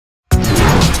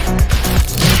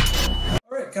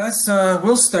right, guys,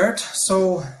 we'll start.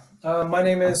 So my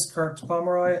name is Kurt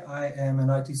Pomeroy. I am an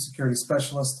IT security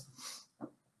specialist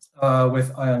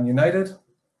with Ion United.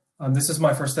 This is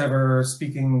my first ever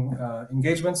speaking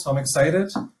engagement, so I'm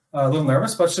excited, a little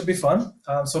nervous, but it should be fun.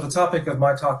 So the topic of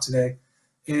my talk today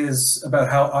is about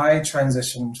how I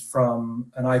transitioned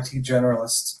from an IT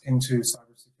generalist into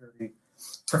cybersecurity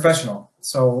professional.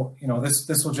 So,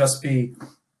 this will just be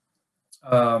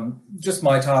just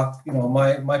my talk,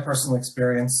 my personal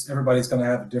experience. Everybody's going to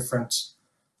have a different,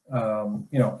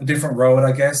 a different road,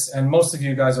 I guess. And most of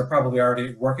you guys are probably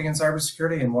already working in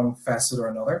cybersecurity in one facet or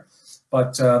another.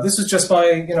 But this is just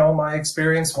my, my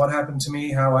experience, what happened to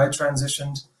me, how I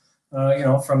transitioned,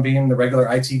 from being the regular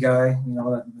IT guy,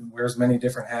 that wears many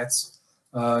different hats,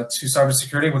 to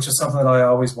cybersecurity, which is something that I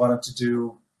always wanted to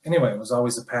do anyway. It was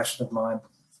always a passion of mine.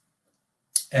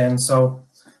 And so,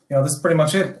 this is pretty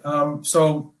much it.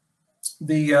 So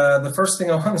the first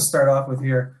thing I want to start off with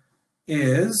here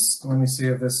is, let me see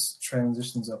if this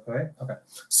transitions okay. Okay.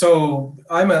 So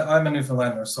I'm a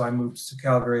Newfoundlander, so I moved to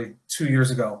Calgary 2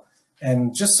 years ago,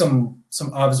 and just some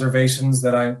observations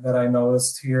that I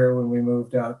noticed here when we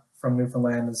moved out from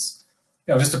Newfoundland is,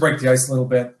 just to break the ice a little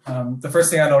bit. The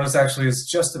first thing I noticed actually is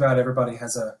just about everybody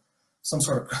has some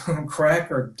sort of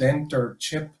crack or dent or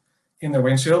chip in their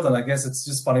windshield, and I guess it's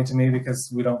just funny to me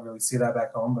because we don't really see that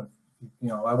back home. But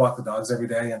I walk the dogs every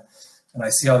day, and I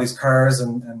see all these cars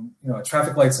and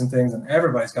traffic lights and things, and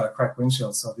everybody's got a cracked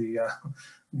windshield. So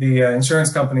the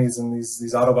insurance companies and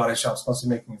these auto body shops must be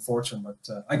making a fortune.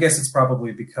 But I guess it's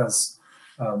probably because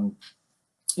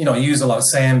you use a lot of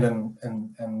sand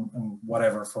and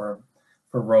whatever for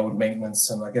road maintenance,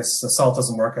 and I guess the salt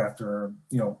doesn't work after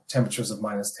temperatures of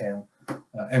 -10.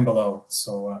 And below.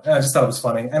 So I just thought it was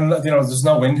funny. And, there's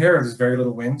no wind here. There's very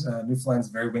little wind. Newfoundland's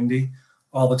very windy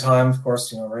all the time, of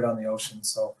course, right on the ocean.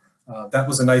 So that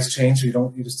was a nice change.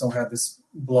 You just don't have this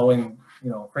blowing,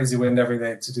 crazy wind every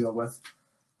day to deal with.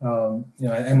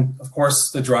 And of course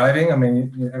the driving, I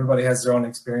mean, everybody has their own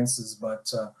experiences, but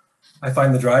I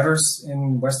find the drivers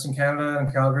in Western Canada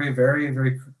and Calgary very,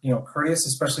 very, courteous,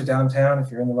 especially downtown.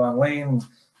 If you're in the wrong lane,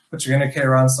 put your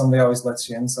indicator on, somebody always lets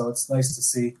you in. So it's nice to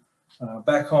see.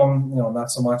 Back home, not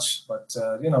so much, but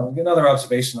another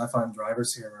observation, I find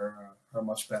drivers here are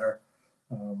much better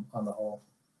on the whole.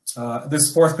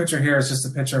 This fourth picture here is just a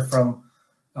picture from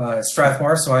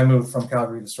Strathmore. So I moved from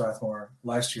Calgary to Strathmore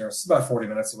last year. It's about 40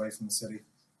 minutes away from the city.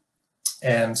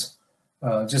 And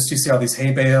just you see all these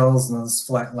hay bales and this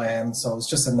flat land. So it's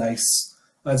just a nice,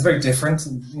 it's very different,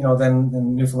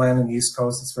 than Newfoundland and the East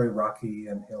Coast. It's very rocky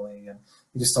and hilly, and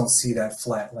you just don't see that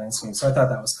flat landscape. So I thought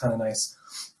that was kind of nice.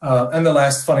 And the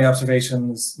last funny observation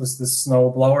was the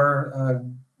snow blower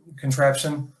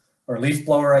contraption, or leaf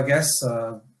blower, I guess.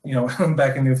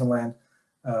 Back in Newfoundland,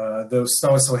 the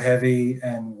snow is so heavy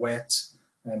and wet,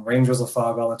 and rain drizzle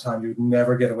fog all the time. You'd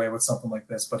never get away with something like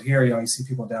this. But here, you see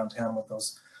people downtown with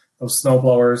those snow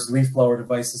blowers, leaf blower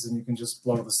devices, and you can just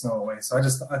blow the snow away. So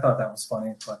I thought that was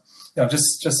funny. But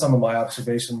just some of my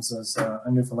observations as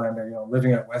a Newfoundlander,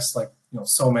 living out west, like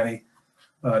so many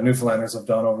Newfoundlanders have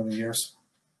done over the years.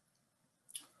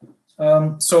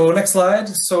 So next slide.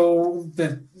 So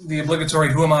the obligatory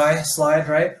 "Who am I?" slide,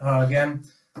 right? Again,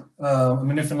 I'm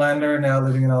a Newfoundlander now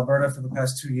living in Alberta for the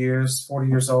past 2 years, 40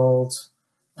 years old.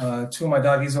 Two of my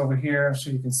doggies over here, I'm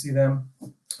sure you can see them.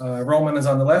 Roman is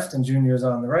on the left and Junior is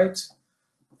on the right.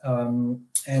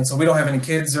 And so we don't have any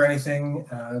kids or anything.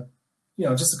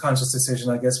 Just a conscious decision,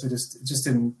 I guess. It just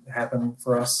didn't happen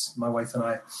for us, my wife and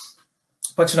I.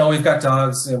 But we've got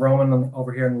dogs. Roman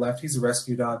over here on the left, he's a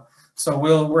rescue dog. So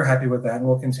we're happy with that, and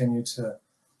we'll continue to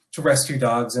rescue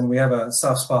dogs. And we have a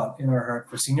soft spot in our heart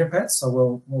for senior pets. So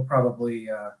we'll probably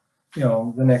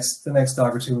the next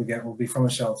dog or two we get will be from a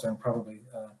shelter, and probably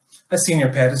a senior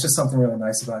pet. It's just something really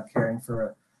nice about caring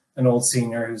for an old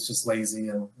senior who's just lazy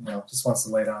and just wants to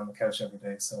lay down on the couch every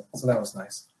day. So that was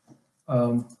nice.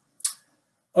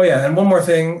 Oh yeah, and one more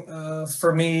thing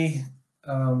for me.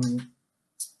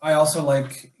 I also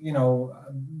like,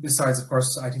 besides, of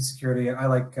course, IT security, I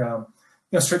like,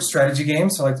 strategy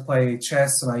games. So I like to play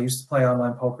chess, and I used to play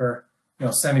online poker,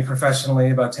 semi-professionally.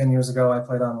 About 10 years ago, I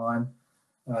played online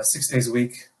 6 days a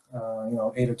week,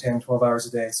 8 or 10, 12 hours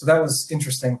a day. So that was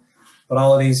interesting. But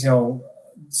all of these,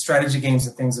 strategy games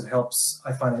and things, it helps.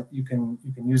 I find that you can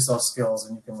use those skills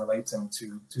and you can relate them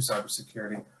to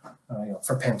cybersecurity,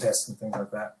 for pen tests and things like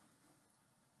that.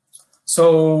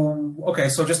 So, okay,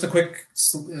 so just a quick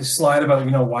slide about,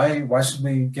 why should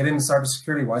we get into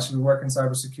cybersecurity? Why should we work in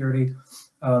cybersecurity?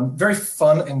 Very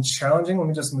fun and challenging. Let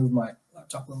me just move my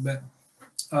laptop a little bit.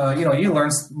 You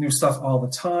learn new stuff all the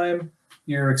time.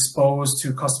 You're exposed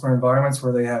to customer environments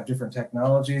where they have different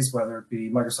technologies, whether it be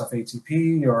Microsoft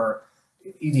ATP or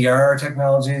EDR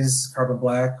technologies, Carbon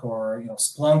Black, or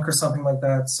Splunk or something like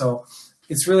that. So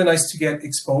it's really nice to get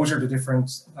exposure to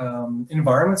different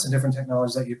environments and different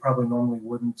technologies that you probably normally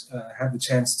wouldn't have the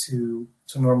chance to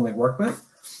normally work with.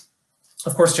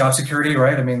 Of course, job security,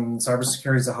 right? I mean,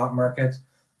 cybersecurity is a hot market.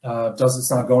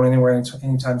 It's not going anywhere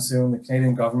anytime soon. The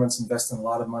Canadian government's investing a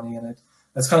lot of money in it.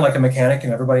 That's kind of like a mechanic,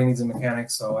 and everybody needs a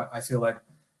mechanic. So I feel like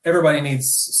everybody needs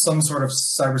some sort of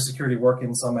cybersecurity work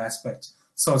in some aspect.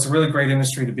 So it's a really great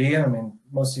industry to be in. I mean,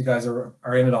 most of you guys are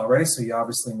in it already, so you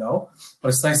obviously know. But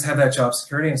it's nice to have that job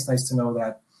security, and it's nice to know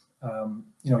that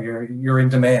you're in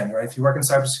demand, right? If you work in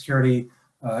cybersecurity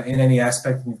in any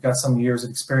aspect, and you've got some years of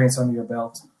experience under your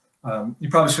belt, you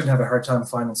probably shouldn't have a hard time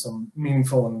finding some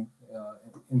meaningful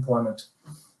employment.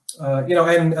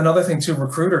 And another thing too,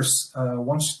 recruiters.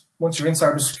 Once you're in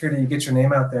cybersecurity, you get your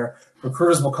name out there.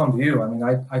 Recruiters will come to you. I mean,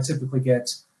 I typically get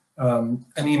an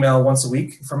email once a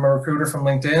week from a recruiter from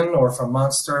LinkedIn or from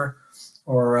Monster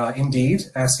or Indeed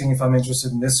asking if I'm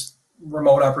interested in this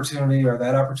remote opportunity or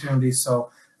that opportunity.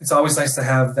 So it's always nice to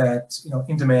have that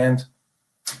in-demand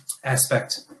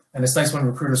aspect. And it's nice when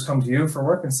recruiters come to you for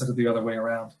work instead of the other way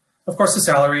around. Of course, the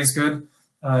salary is good.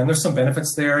 And there's some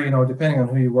benefits there, depending on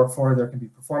who you work for. There can be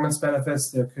performance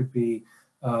benefits. There could be,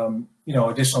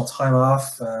 additional time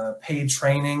off, paid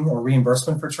training or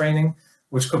reimbursement for training,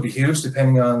 which could be huge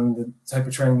depending on the type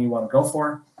of training you want to go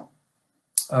for.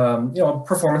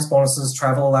 Performance bonuses,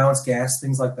 travel allowance, gas,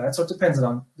 things like that. So it depends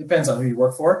on who you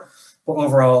work for. But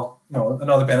overall,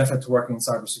 another benefit to working in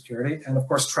cybersecurity, and of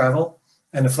course, travel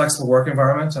and a flexible work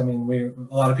environment. I mean,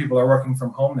 a lot of people are working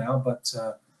from home now, but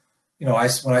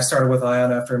when I started with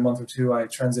ION, after a month or two, I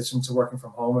transitioned to working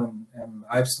from home, and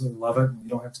I absolutely love it. And you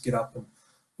don't have to get up and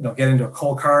get into a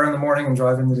cold car in the morning and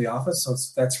drive into the office. So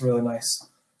that's really nice.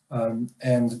 And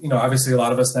obviously, a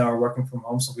lot of us now are working from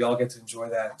home, so we all get to enjoy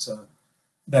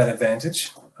that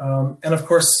advantage. And of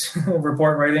course,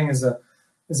 report writing is a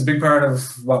big part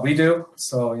of what we do.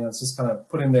 So it's just kind of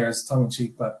put in there as tongue in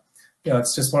cheek, but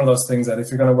it's just one of those things that if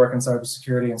you're going to work in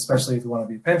cybersecurity, and especially if you want to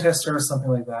be a pen tester or something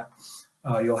like that,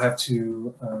 you'll have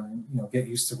to get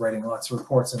used to writing lots of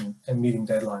reports and meeting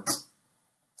deadlines.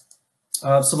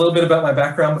 So a little bit about my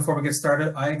background before we get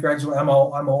started. I graduated. I'm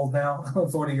old now. I'm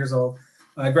 40 years old.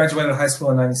 I graduated high school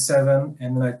in '97,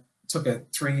 and then I took a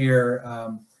 3-year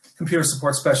computer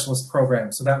support specialist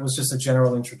program. So that was just a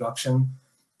general introduction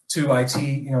to IT.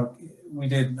 We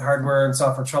did hardware and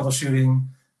software troubleshooting,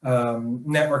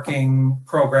 networking,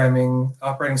 programming,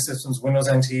 operating systems, Windows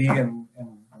NT and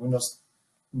Windows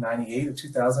 98 or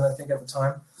 2000, I think, at the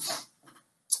time.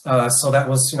 So that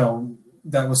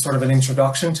was sort of an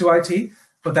introduction to IT,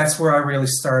 but that's where I really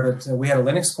started. We had a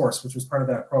Linux course, which was part of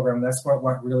that program. That's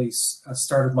what really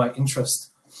started my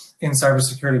interest in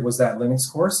cybersecurity, was that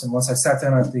Linux course. And once I sat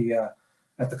down at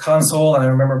the console,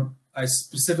 and I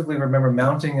specifically remember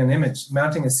mounting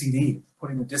a CD,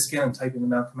 putting the disk in and typing the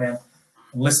mount command,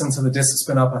 and listening to the disk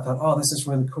spin up. I thought, oh, this is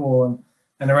really cool.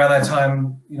 And around that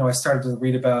time, I started to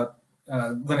read about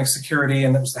Linux security,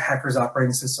 and it was the hacker's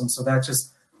operating system. So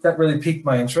that really piqued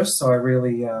my interest. So I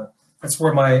really, that's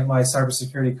where my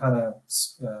cybersecurity kind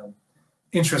of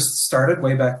interest started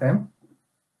way back then.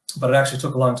 But it actually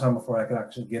took a long time before I could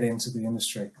actually get into the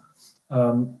industry.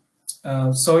 And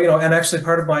actually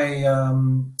part of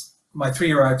my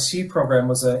 3-year IT program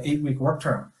was an 8-week work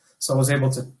term. So I was able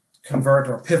to convert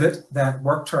or pivot that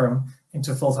work term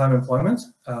into full-time employment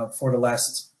for the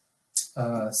last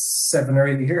 7 or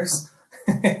 8 years.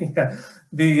 Yeah.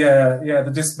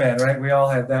 The Discman, right? We all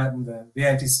had that, and the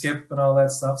anti-skip and all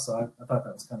that stuff. So I thought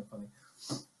that was kind of funny.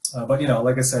 But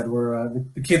like I said, we're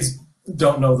the kids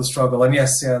don't know the struggle. And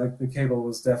yes, the cable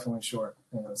was definitely short,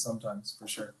 sometimes, for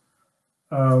sure.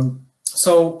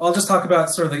 So I'll just talk about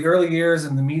sort of the early years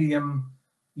and the medium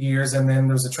years, and then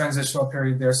there's a transitional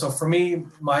period there. So for me,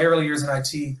 my early years in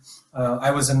IT,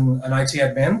 I was an IT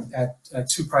admin at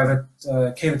 2 private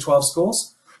K-12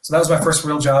 schools. So that was my first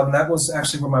real job, and that was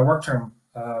actually where my work term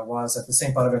was, at the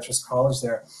St. Bonaventure's College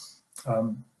there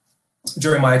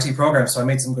during my IT program. So I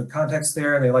made some good contacts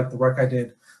there. They liked the work I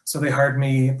did, so they hired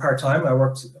me part-time. I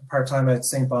worked part-time at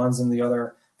St. Bon's, and the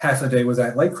other half of the day was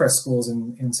at Lakecrest schools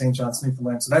in St. John's,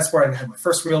 Newfoundland. So that's where I had my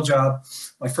first real job,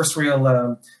 my first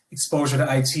real exposure to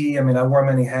IT. I mean, I wore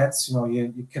many hats.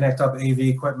 You connect up AV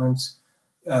equipment,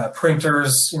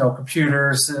 printers,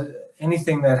 computers,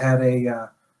 anything that had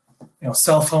a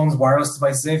cell phones, wireless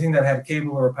devices, anything that had a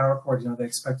cable or a power cord. They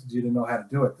expected you to know how to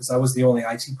do it, because I was the only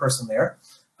IT person there.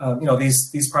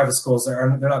 These private schools,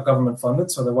 they're not government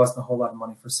funded, so there wasn't a whole lot of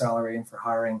money for salary and for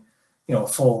hiring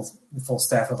full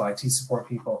staff of IT support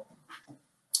people.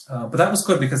 But that was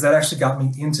good because that actually got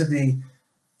me into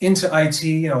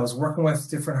IT. I was working with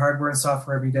different hardware and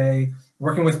software every day,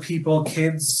 working with people,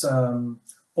 kids,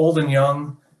 old and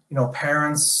young,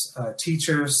 parents,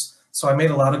 teachers. So I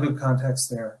made a lot of good contacts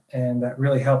there, and that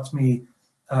really helped me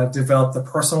develop the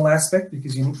personal aspect,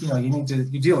 because you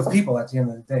deal with people at the end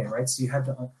of the day, right? So you have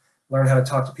to learn how to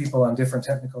talk to people on different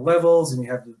technical levels, and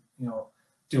you have to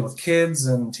deal with kids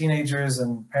and teenagers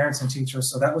and parents and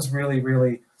teachers. So that was really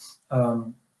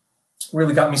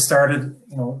got me started.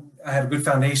 I had a good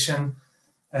foundation.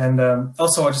 And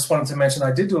also, I just wanted to mention,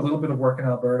 I did do a little bit of work in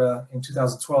Alberta in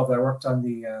 2012. I worked on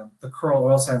the Curl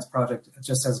Oil Sands project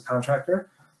just as a contractor.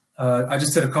 I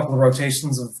just did a couple of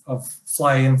rotations of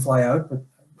fly in, fly out, but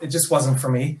it just wasn't for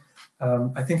me.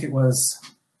 I think it was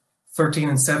 13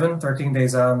 and 7, 13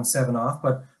 days on, 7 off.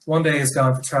 But one day is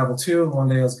gone for travel to, and one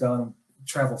day is gone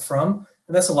travel from.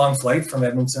 And that's a long flight from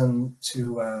Edmonton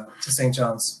to St.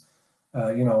 John's.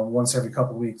 Once every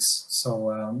couple of weeks.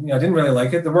 So I didn't really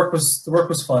like it. The work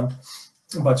was fun,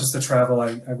 but just the travel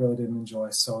I really didn't enjoy.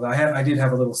 So I did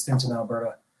have a little stint in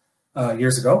Alberta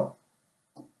years ago.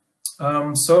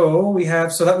 So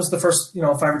that was the first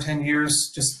 5 or 10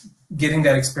 years, just getting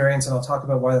that experience, and I'll talk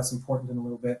about why that's important in a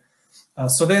little bit.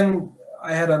 So then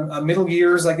I had a middle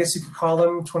years, I guess you could call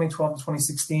them, 2012 to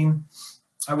 2016.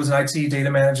 I was an IT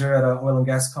data manager at an oil and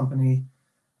gas company.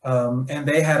 And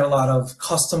they had a lot of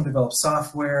custom developed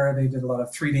software. They did a lot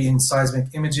of 3D and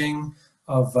seismic imaging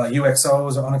of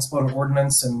UXOs, or unexploded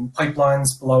ordnance, and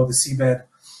pipelines below the seabed.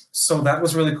 So that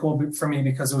was really cool for me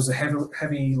because it was a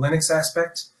heavy Linux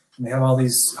aspect. And they have all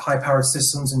these high-powered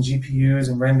systems and GPUs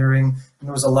and rendering. And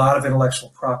there was a lot of intellectual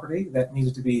property that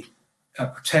needed to be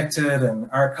protected and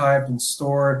archived and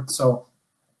stored. So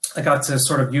I got to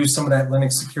sort of use some of that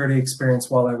Linux security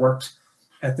experience while I worked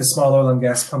at this small oil and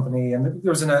gas company, and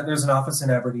there's an office in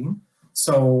Aberdeen,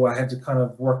 so I had to kind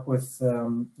of work with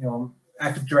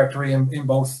Active Directory in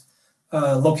both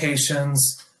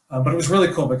locations, but it was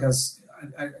really cool because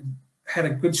I had a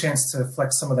good chance to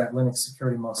flex some of that Linux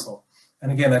security muscle,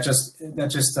 and again that just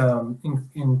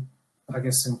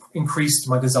increased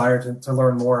my desire to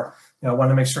learn more. I wanted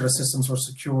to make sure the systems were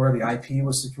secure, the IP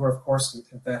was secure, of course.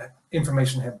 If that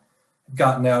information had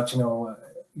gotten out,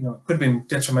 it could have been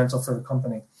detrimental for the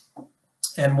company.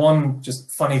 And one just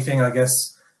funny thing, I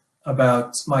guess,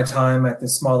 about my time at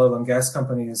this small oil and gas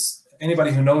company is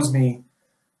anybody who knows me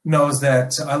knows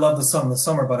that I love the sun in the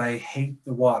summer, but I hate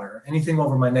the water. Anything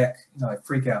over my neck, I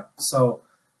freak out. So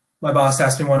my boss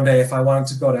asked me one day if I wanted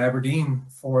to go to Aberdeen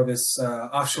for this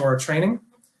offshore training.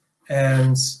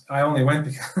 And I only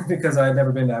went because I had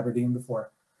never been to Aberdeen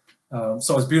before.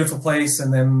 So it was a beautiful place,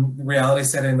 and then the reality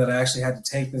set in that I actually had to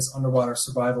take this underwater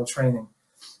survival training.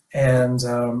 And,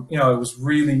 it was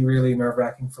really, really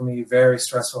nerve-wracking for me, very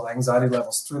stressful, anxiety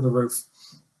levels through the roof.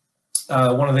 This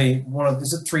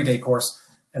is a 3-day course,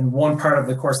 and one part of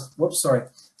the course,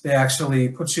 they actually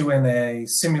put you in a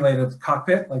simulated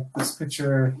cockpit, like this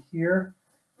picture here,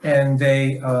 and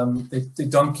they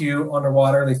dunk you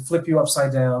underwater, they flip you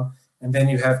upside down, and then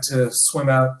you have to swim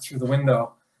out through the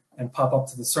window and pop up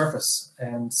to the surface.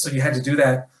 And so you had to do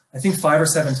that, I think 5 or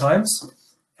 7 times.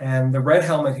 And the red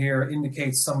helmet here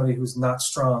indicates somebody who's not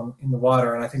strong in the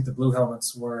water. And I think the blue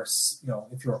helmets were,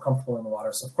 if you were comfortable in the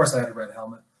water. So of course I had a red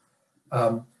helmet.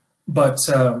 I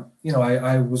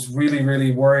was really,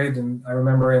 really worried. And I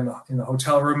remember in the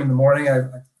hotel room in the morning, I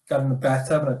got in the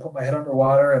bathtub and I put my head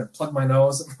underwater and plugged my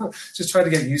nose. Just tried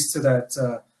to get used to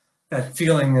that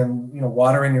feeling, and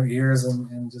water in your ears,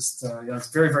 and just it's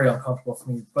very, very uncomfortable for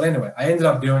me. But anyway, I ended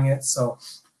up doing it. So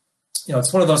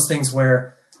it's one of those things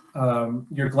where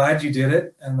you're glad you did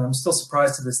it, and I'm still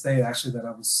surprised to this day actually that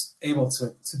I was able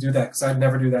to do that, because I'd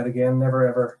never do that again, never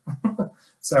ever.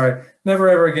 Sorry, never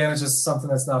ever again. It's just something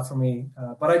that's not for me.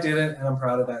 But I did it, and I'm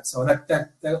proud of that. So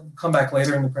that'll come back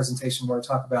later in the presentation where I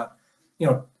talk about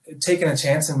taking a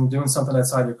chance and doing something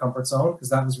outside your comfort zone, because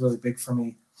that was really big for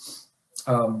me.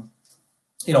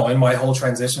 In my whole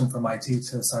transition from IT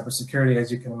to cybersecurity,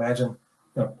 as you can imagine,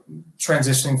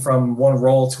 transitioning from one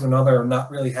role to another, not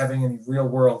really having any real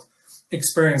world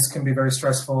experience can be very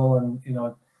stressful, and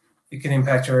it can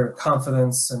impact your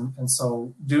confidence. And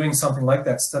so doing something like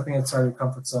that, stepping outside your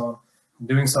comfort zone, and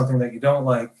doing something that you don't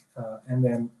like, and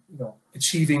then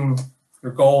achieving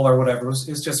your goal or whatever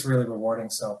is just really rewarding.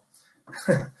 So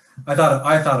I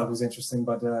thought it was interesting,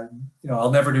 but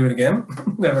I'll never do it again.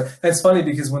 Never. And it's funny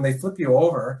because when they flip you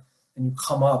over and you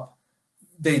come up,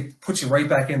 they put you right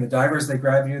back in. The divers, they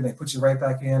grab you and they put you right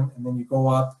back in, and then you go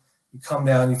up, you come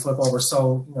down, you flip over.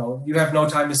 So you have no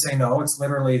time to say no. It's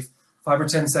literally 5 or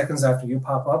 10 seconds after you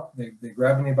pop up, they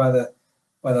grab you by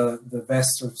the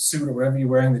vest or suit or whatever you're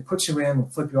wearing, they put you in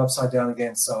and flip you upside down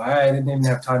again. So I didn't even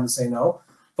have time to say no.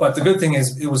 But the good thing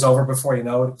is it was over before you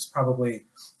know it. It was probably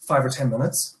 5 or 10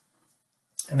 minutes,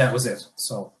 and that was it.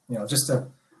 So, you know, just a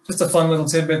fun little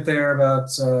tidbit there about,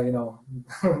 you know,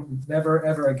 never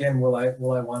ever again will I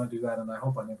want to do that, and I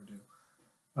hope I never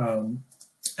do.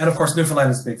 And of course, Newfoundland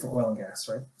is big for oil and gas,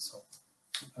 right?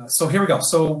 So here we go.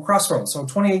 So Crossroads. So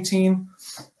 2018,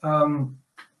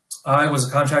 I was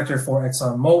a contractor for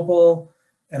ExxonMobil,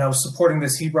 and I was supporting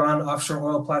this Hebron offshore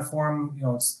oil platform. You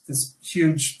know, it's this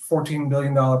huge $14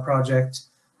 billion project.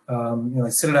 You know,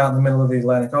 they sit it out in the middle of the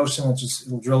Atlantic Ocean.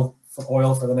 It'll drill for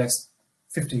oil for the next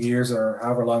 50 years or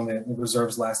however long the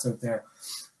reserves last out there.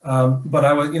 But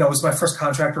I was, you know, it was my first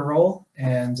contractor role,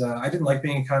 and I didn't like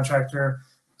being a contractor.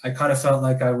 I kind of felt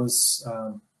like I was,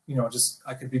 you know, just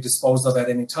I could be disposed of at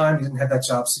any time. You didn't have that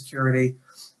job security.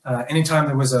 Anytime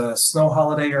there was a snow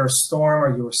holiday or a storm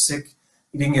or you were sick,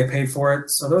 you didn't get paid for it.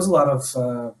 So there was a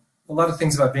lot of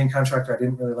things about being a contractor I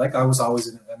didn't really like. I was always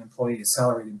an employee, a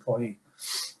salaried employee.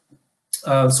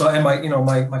 And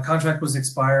my contract was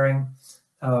expiring.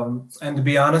 And to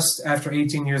be honest, after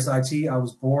 18 years in IT, I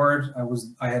was bored.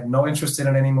 I had no interest in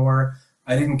it anymore.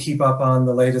 I didn't keep up on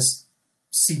the latest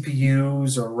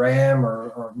CPUs or RAM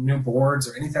or new boards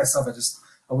or any of that stuff.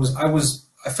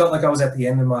 I felt like I was at the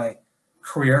end of my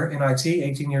career in IT.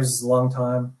 18 years is a long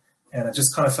time. And I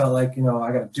just kind of felt like, you know,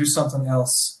 I got to do something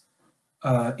else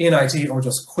in IT or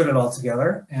just quit it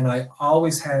altogether. And I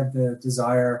always had the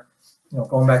desire, you know,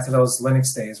 going back to those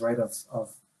Linux days, right,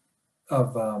 of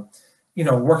you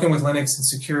know, working with Linux and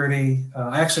security.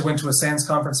 I actually went to a SANS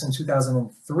conference in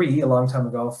 2003, a long time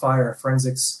ago, Fire,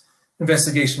 Forensics,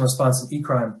 Investigation, Response, and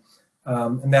E-Crime.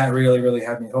 And that really, really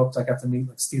had me hooked. I got to meet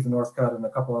like Stephen Northcutt and a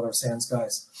couple other SANS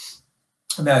guys.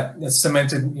 And that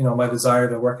cemented, you know, my desire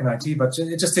to work in IT, but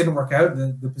it just didn't work out.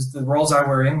 The roles I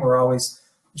were in were always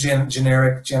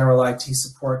generic, general IT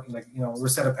support, like, you know,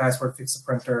 reset a password, fix a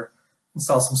printer,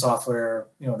 install some software,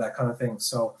 you know, that kind of thing.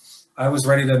 So I was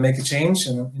ready to make a change,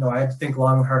 and, you know, I had to think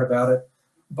long and hard about it.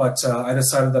 But I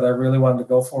decided that I really wanted to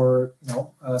go for, you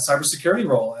know, a cybersecurity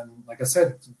role. And like I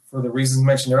said, for the reasons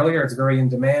mentioned earlier, it's very in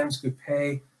demand, good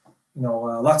pay, you know,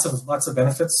 lots of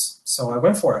benefits. So I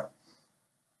went for it.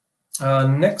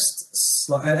 Next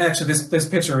slide. And actually, this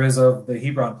picture is of the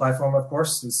Hebron platform. Of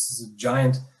course, this is a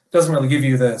giant. Doesn't really give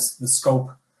you the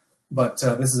scope, but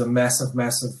this is a massive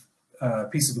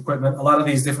piece of equipment. A lot of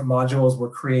these different modules were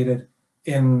created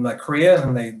in like Korea,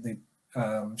 and they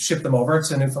shipped them over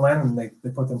to Newfoundland, and they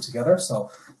put them together.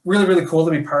 So really, really cool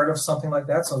to be part of something like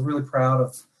that. So I was really proud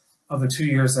of the 2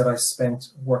 years that I spent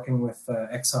working with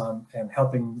Exxon and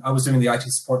helping. I was doing the IT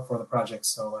support for the project.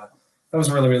 So that was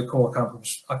a really, really cool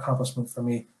accomplishment for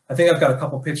me. I think I've got a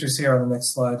couple pictures here on the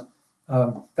next slide.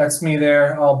 That's me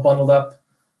there, all bundled up.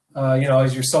 You know,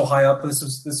 as you're so high up, this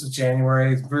was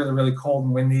January. It's really, really cold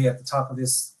and windy at the top of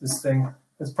this thing.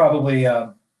 It's probably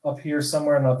up here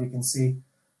somewhere. I don't know if you can see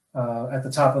at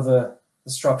the top of the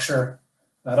structure.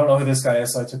 I don't know who this guy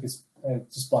is, so I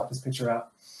just blocked his picture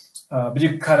out. But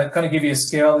you kind of give you a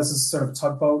scale. This is sort of a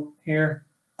tugboat here.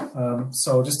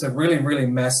 So just a really, really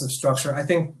massive structure. I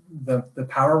think the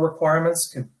power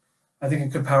requirements I think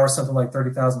it could power something like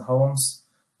 30,000 homes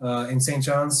in St.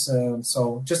 John's.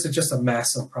 So just a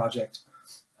massive project.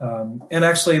 And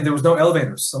actually, there was no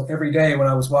elevators. So every day when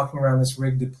I was walking around this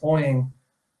rig deploying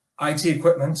IT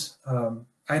equipment,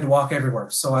 I had to walk everywhere.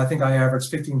 So I think I averaged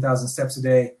 15,000 steps a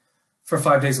day for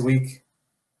 5 days a week.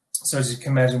 So as you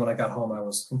can imagine, when I got home, I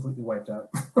was completely wiped out.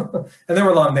 And there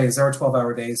were long days. There were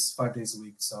 12-hour days, 5 days a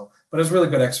week. So, but it was really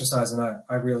good exercise, and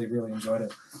I really, really enjoyed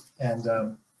it. And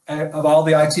of all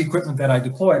the IT equipment that I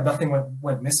deployed, nothing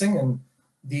went missing. And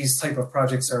these type of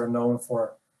projects are known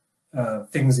for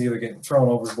things either getting thrown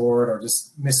overboard or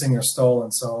just missing or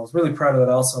stolen. So I was really proud of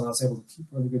that also. And I was able to keep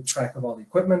really good track of all the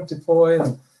equipment deployed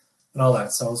and all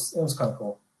that. So it was kind of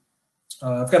cool.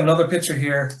 I've got another picture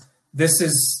here. This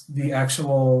is the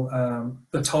actual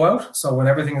the tow out. So when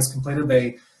everything is completed,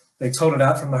 they towed it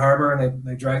out from the harbor, and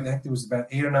they dragged. I think there was about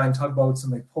 8 or 9 tugboats,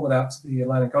 and they pull it out to the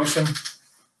Atlantic Ocean,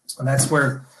 and that's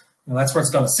where it's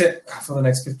going to sit for the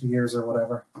next 50 years or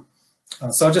whatever.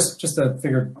 So just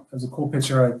figured it was a cool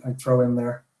picture I'd throw in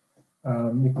there.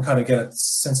 You can kind of get a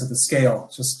sense of the scale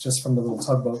just from the little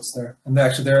tugboats there, and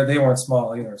actually they weren't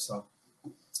small either. So.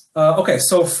 Okay,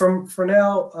 so for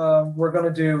now, we're going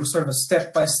to do sort of a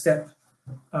step-by-step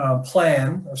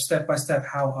plan, or step-by-step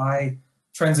how I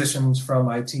transitioned from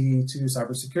IT to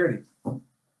cybersecurity.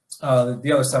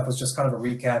 The other stuff was just kind of a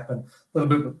recap and a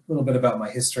little bit about my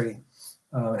history.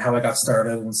 and how I got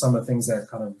started, and some of the things that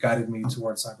kind of guided me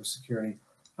towards cybersecurity.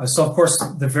 So, of course,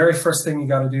 the very first thing you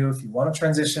got to do if you want to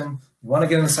transition, you want to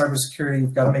get into cybersecurity,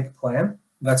 you've got to make a plan.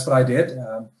 That's what I did.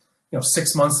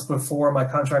 6 months before my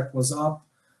contract was up,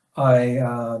 I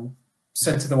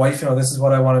said to the wife, this is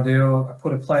what I want to do. I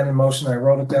put a plan in motion. I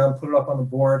wrote it down, put it up on the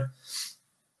board.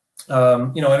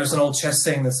 And there's an old chess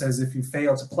saying that says, if you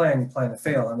fail to plan, you plan to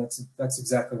fail. And that's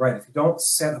exactly right. If you don't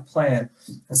set a plan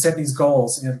and set these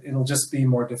goals, it'll just be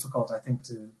more difficult, I think,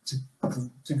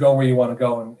 to go where you want to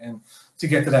go and to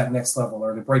get to that next level,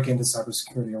 or to break into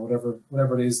cybersecurity, or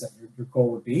whatever it is that your goal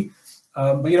would be.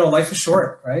 But life is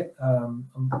short, right? I'm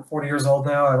 40 years old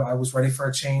now. I was ready for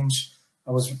a change.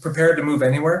 I was prepared to move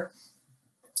anywhere.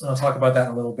 I'll talk about that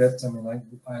in a little bit. I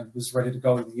mean, I was ready to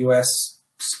go to the US,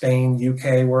 Spain,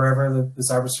 UK, wherever the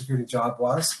cybersecurity job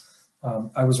was.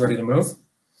 I was ready to move.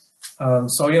 And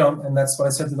that's what I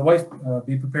said to the wife,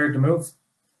 be prepared to move.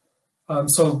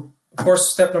 So, of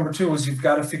course, step number 2 was you've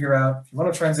got to figure out, if you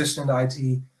want to transition into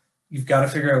IT, you've got to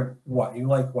figure out what you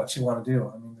like, what you want to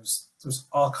do. I mean, there's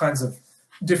all kinds of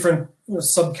different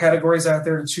subcategories out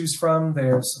there to choose from.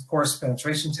 There's, of course,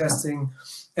 penetration testing,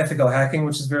 ethical hacking,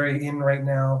 which is very in right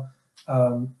now.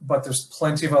 But there's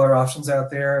plenty of other options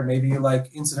out there. Maybe you like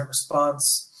incident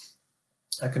response.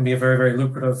 That can be a very, very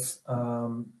lucrative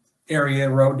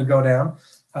road to go down.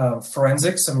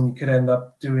 Forensics, I mean, you could end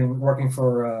up working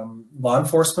for law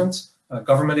enforcement,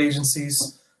 government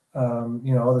agencies.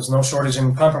 There's no shortage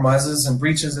in compromises and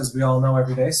breaches, as we all know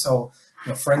every day. So,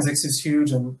 forensics is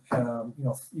huge, and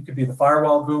you could be the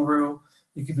firewall guru,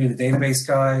 you could be the database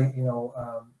guy.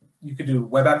 You could do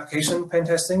web application pen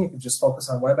testing. You could just focus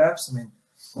on web apps. I mean,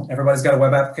 everybody's got a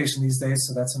web application these days,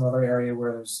 so that's another area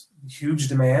where there's huge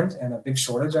demand and a big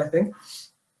shortage, I think.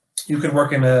 You could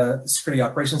work in a security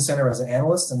operations center as an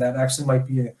analyst, and that actually might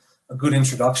be a good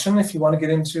introduction if you want to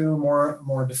get into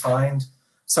more defined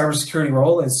cybersecurity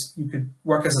role. Is you could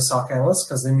work as a SOC analyst,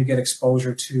 because then you get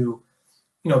exposure to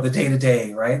the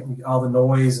day-to-day, right? All the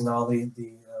noise and all the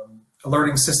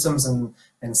alerting systems and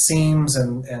SIEMs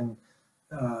and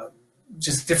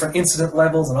just different incident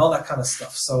levels and all that kind of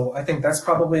stuff. So I think that's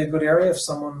probably a good area if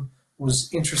someone was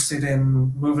interested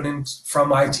in moving in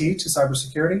from IT to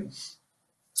cybersecurity.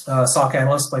 SOC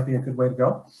analyst might be a good way to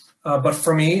go. But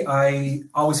for me, I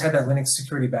always had that Linux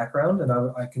security background, and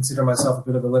I consider myself a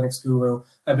bit of a Linux guru.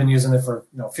 I've been using it for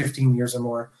 15 years or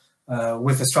more,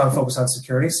 with a strong focus on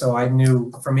security. So I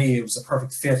knew for me it was a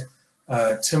perfect fit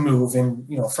to move in,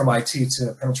 from IT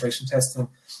to penetration testing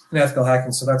and ethical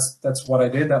hacking. So that's what I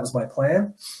did. That was my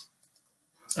plan.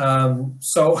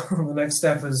 So the next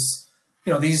step is,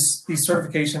 these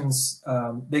certifications,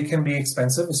 they can be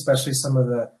expensive, especially some of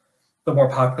the more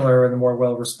popular and the more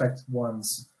well-respected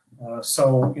ones.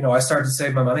 So I started to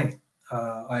save my money.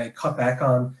 I cut back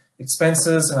on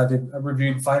expenses, and I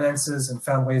reviewed finances and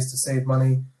found ways to save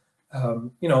money.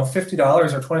 $50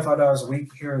 or $25 a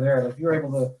week here or there. If you're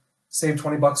able to save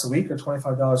 $20 a week or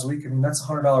 $25 a week, I mean, that's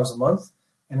 $100 a month.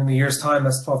 And in a year's time,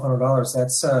 that's $1,200.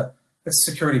 That's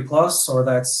Security Plus, or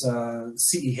that's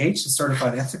CEH, the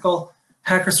Certified Ethical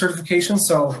Hacker certification.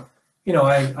 So,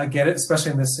 I get it,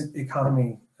 especially in this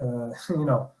economy.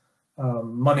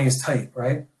 Money is tight,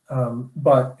 right?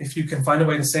 But if you can find a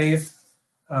way to save,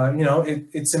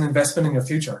 it's an investment in your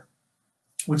future,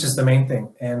 which is the main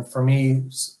thing. And for me,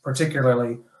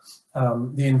 particularly,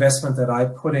 the investment that I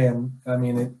put in, I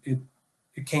mean,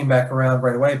 it came back around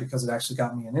right away, because it actually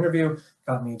got me an interview,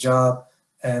 got me a job.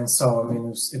 And so, I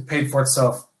mean, it paid for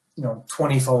itself,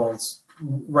 20 folds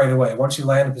right away. Once you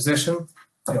land a position,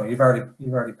 you've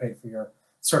already paid for your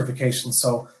certification.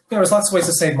 So, there's lots of ways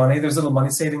to save money. There's little money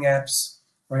saving apps,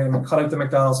 right? I mean, cut out the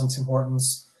McDonald's and Tim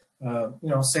Hortons,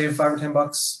 save $5 or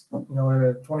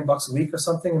 $10, $20 a week or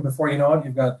something. And before you know it,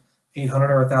 you've got $800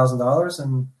 or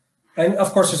 $1,000. And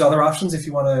of course, there's other options. If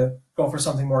you want to go for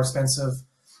something more expensive,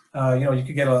 you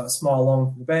could get a small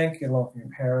loan from the bank, get a loan from your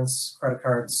parents, credit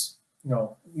cards,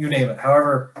 you name it,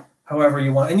 however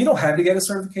you want. And you don't have to get a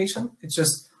certification. It's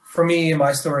just, for me, in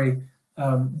my story,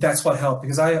 that's what helped,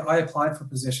 because I applied for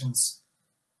positions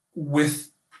with,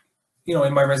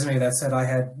 in my resume that said I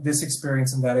had this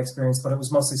experience and that experience, but it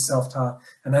was mostly self-taught,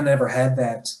 and I never had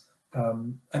that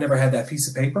piece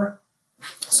of paper.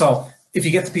 So if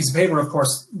you get the piece of paper, of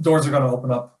course, doors are going to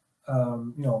open up,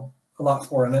 a lot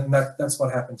for it, and that's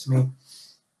what happened to me.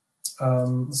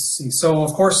 Let's see. So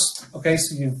of course, okay,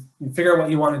 so you figure out what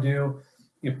you want to do.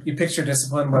 You pick your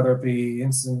discipline, whether it be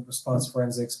incident response,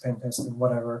 forensics, pen testing,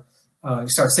 whatever. You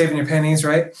start saving your pennies,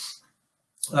 right?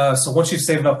 So once you've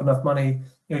saved up enough money,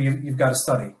 you've got to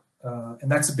study,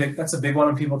 and that's a big one.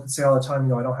 And people can say all the time,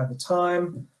 I don't have the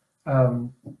time.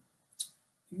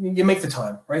 you make the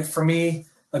time, right? For me,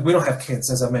 like we don't have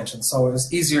kids, as I mentioned, so it was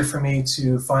easier for me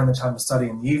to find the time to study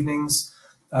in the evenings.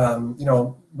 You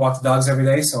know, walk the dogs every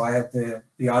day, so I had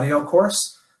the audio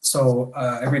course. So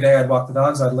every day I'd walk the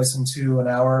dogs, I'd listen to an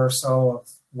hour or so of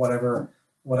whatever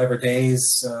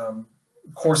days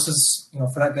courses, you know,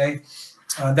 for that day.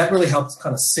 That really helped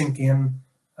kind of sink in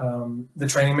the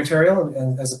training material,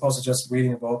 and as opposed to just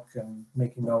reading a book and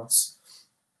making notes.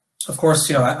 Of course,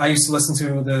 you know, I used to listen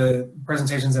to the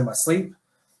presentations in my sleep.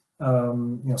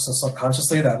 You know, so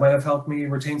subconsciously that might have helped me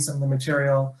retain some of the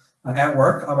material. At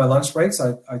work, on my lunch breaks,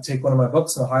 I take one of my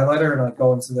books and a highlighter, and I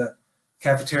go into the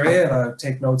cafeteria and I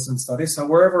take notes and study. So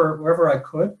wherever I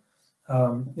could,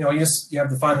 you know, you have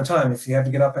to find the time. If you have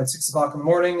to get up at 6 o'clock in the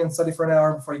morning and study for an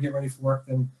hour before you get ready for work,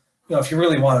 then, you know, if you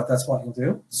really want it, that's what you'll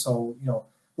do. So, you know,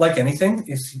 like anything,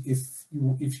 if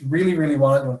you really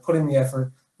want it, you want to put in the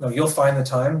effort, you know, you'll find the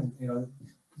time. You know,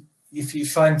 if you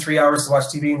find 3 hours to watch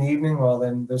TV in the evening, well,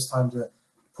 then there's time to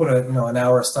put an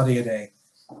hour of study a day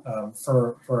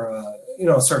for you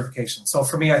know, certification. So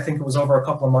for me, I think it was over a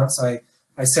couple of months. I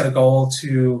set a goal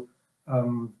to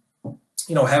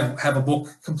you know, have a book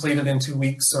completed in 2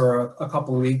 weeks or a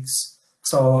couple of weeks.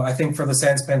 So I think for the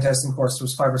SANS pen testing course, there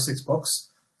was 5 or 6 books.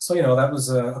 So, you know, that was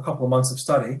a couple of months of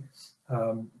study.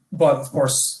 But of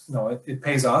course, you know, it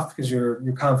pays off because you're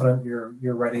confident,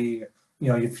 you're ready. You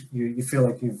know, you feel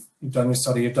like you've done your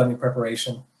study, you've done your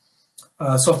preparation.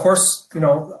 So of course, you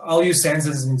know, I'll use SANS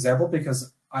as an example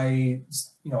because I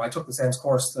took the SANS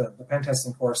course, the pen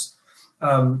testing course.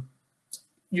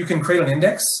 You can create an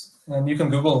index, and you can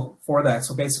Google for that.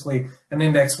 So basically, an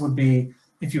index would be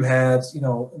if you had, you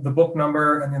know, the book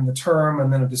number and then the term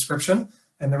and then a description.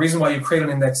 And the reason why you create an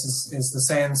index is the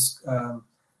SANS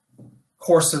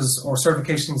courses or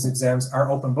certifications exams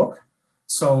are open book.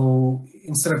 So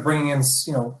instead of bringing in,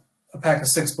 you know, a pack of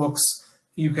 6 books,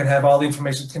 you can have all the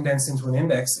information condensed into an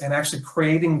index, and actually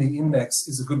creating the index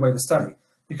is a good way to study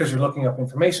because you're looking up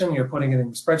information, you're putting it in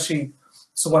a spreadsheet.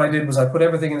 So what I did was I put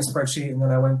everything in a spreadsheet, and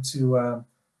then I went to a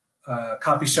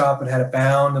copy shop and had it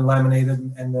bound and laminated,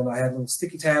 and then I had little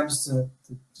sticky tabs to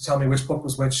tell me which book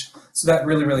was which. So that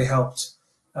really helped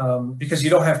because you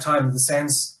don't have time. The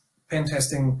SANS pen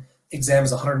testing exam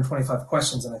is 125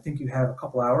 questions, and I think you have a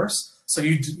couple hours. So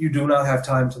you do not have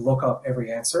time to look up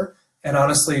every answer. And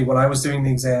honestly, when I was doing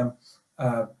the exam,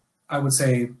 I would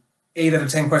say 8 out of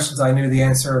 10 questions I knew the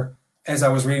answer as I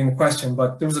was reading the question,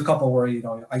 but there was a couple where, you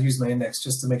know, I used my index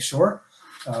just to make sure.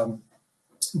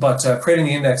 But creating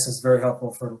the index is very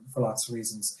helpful for lots of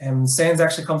reasons. And SANS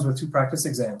actually comes with 2 practice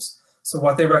exams. So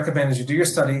what they recommend is you do your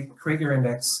study, create your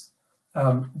index,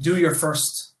 take your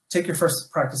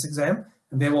first practice exam,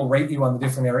 and they will rate you on the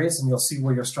different areas, and you'll see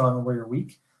where you're strong and where you're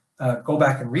weak. Go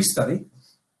back and restudy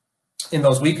in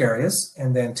those weak areas,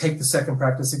 and then take the second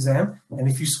practice exam. And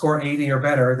if you score 80 or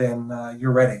better, then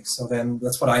you're ready. So then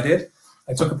that's what I did.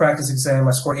 I took a practice exam.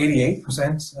 I scored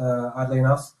 88%, oddly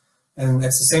enough, and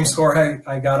it's the same score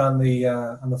I got on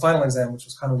the final exam, which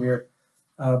was kind of weird.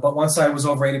 But once I was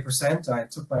over 80%, I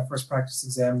took my first practice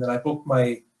exam. Then I booked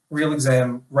my real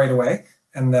exam right away.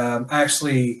 And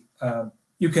actually,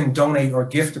 you can donate or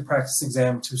gift a practice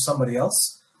exam to somebody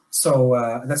else.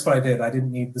 So that's what I did. I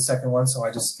didn't need the second one, so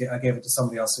I gave it to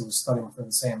somebody else who was studying for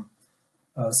the same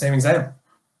exam.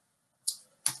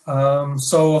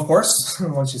 So of course,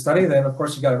 once you study, then of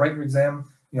course you got to write your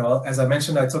exam. You know, as I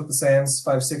mentioned, I took the SANS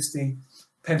 560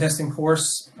 pen testing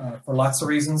course for lots of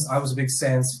reasons. I was a big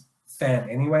SANS fan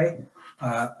anyway.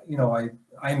 You know,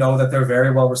 I know that they're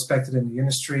very well respected in the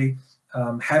industry.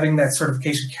 Having that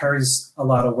certification carries a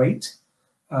lot of weight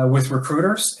with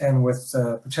recruiters and with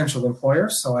potential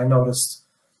employers. So I noticed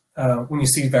when you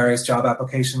see various job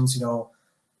applications, you know,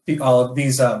 all of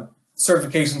these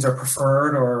certifications are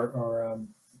preferred or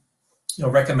you know,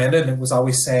 recommended. And it was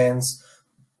always SANS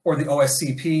or the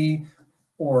OSCP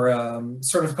or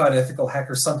Certified Ethical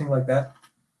Hacker, something like that.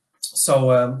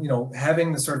 So you know,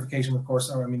 having the certification, of course,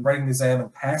 or I mean, writing the exam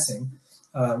and passing,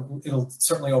 it'll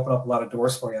certainly open up a lot of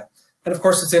doors for you. And of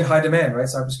course, it's in high demand, right?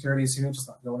 Cybersecurity is huge; it's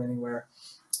not going anywhere.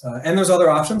 And there's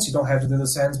other options. You don't have to do the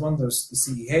SANS one. There's the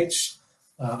CEH.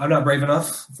 I'm not brave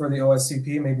enough for the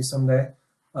OSCP, maybe someday.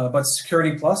 But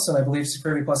Security Plus, and I believe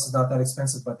Security Plus is not that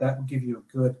expensive, but that will give you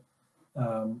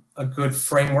a good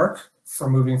framework for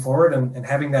moving forward, and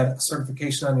having that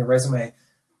certification on your resume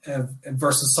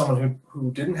versus someone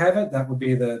who didn't have it, that would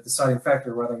be the deciding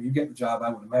factor whether you get the job, I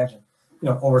would imagine, you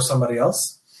know, over somebody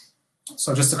else.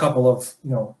 So just a couple of,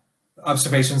 you know,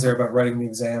 observations there about writing the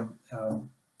exam.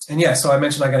 And yeah, so I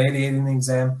mentioned I got 88 in the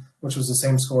exam, which was the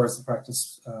same score as the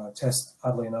practice test,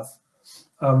 oddly enough.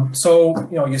 So,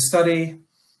 you know, you study,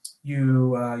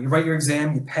 you write your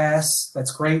exam, you pass,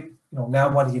 that's great.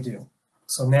 Now what do you do?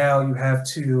 So now you have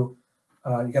to,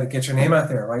 you got to get your name out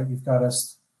there, right? You've got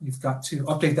to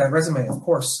update that resume, of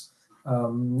course.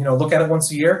 Look at it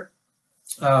once a year.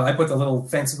 I put the little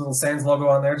fancy little Sands logo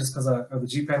on there just because, or the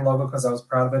GPEN logo, because I was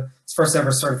proud of it. It's first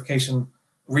ever certification,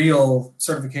 real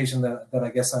certification that I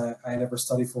guess I never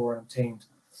studied for and obtained.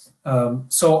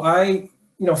 So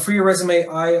for your resume,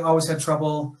 I always had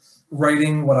trouble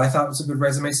writing what I thought was a good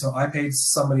resume, so I paid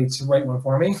somebody to write one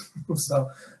for me. So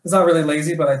it's not really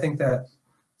lazy, but I think that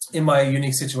in my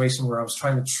unique situation where I was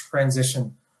trying to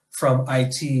transition from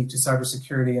IT to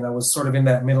cybersecurity, and I was sort of in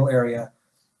that middle area,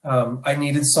 I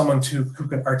needed someone who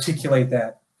could articulate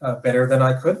that better than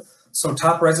I could. So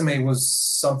Top Resume was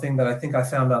something that I think I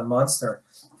found on Monster,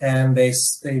 and they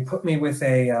put me with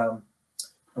a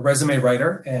resume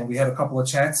writer, and we had a couple of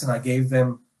chats, and I gave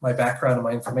them my background and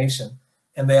my information,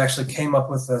 and they actually came up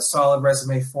with a solid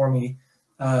resume for me,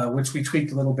 which we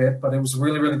tweaked a little bit, but it was a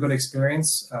really, really good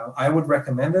experience. I would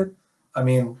recommend it. I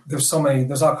mean, there's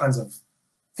all kinds of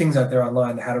things out there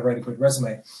online on how to write a good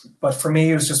resume. But for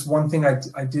me, it was just one thing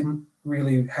I didn't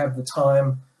really have the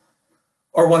time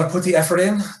or want to put the effort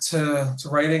in to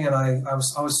writing, and I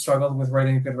always struggled with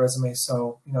writing a good resume.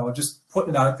 So, just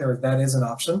putting it out there, that is an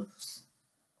option.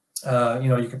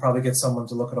 You could probably get someone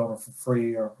to look it over for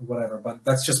free or whatever, but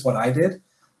that's just what I did.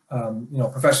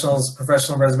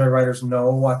 Professional resume writers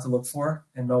know what to look for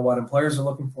and know what employers are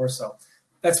looking for. So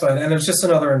that's fine. And it's just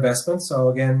another investment. So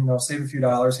again, save a few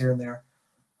dollars here and there.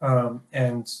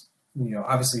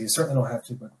 Obviously you certainly don't have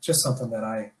to, but just something that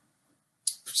I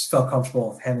just felt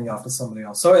comfortable handing off to somebody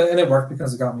else. So, and it worked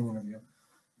because it got me an interview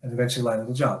and eventually landed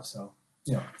a job. So,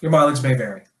 your mileage may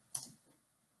vary.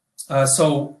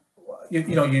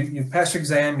 You've passed your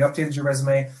exam, you updated your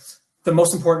resume. The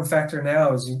most important factor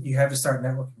now is you have to start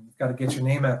networking. You've got to get your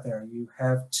name out there. You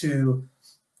have to,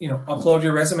 upload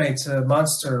your resume to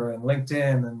Monster and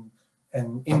LinkedIn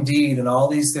and Indeed and all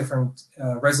these different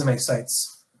resume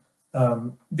sites.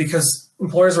 Because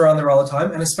employers are on there all the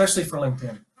time, and especially for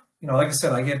LinkedIn. Like I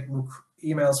said, I get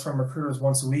emails from recruiters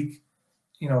once a week,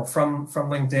 from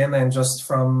LinkedIn, and just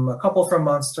from a couple from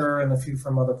Monster and a few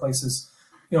from other places,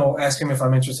 asking if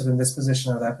I'm interested in this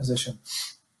position or that position.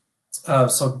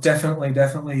 So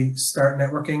definitely start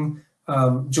networking,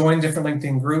 join different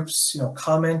LinkedIn groups,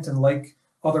 comment and like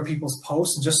other people's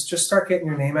posts, and just start getting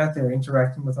your name out there,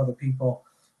 interacting with other people.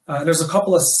 There's a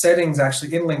couple of settings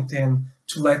actually in LinkedIn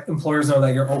to let employers know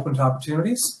that you're open to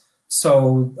opportunities.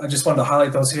 So I just wanted to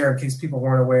highlight those here in case people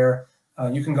weren't aware.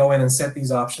 You can go in and set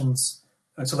these options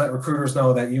to let recruiters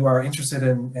know that you are interested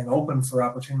in and open for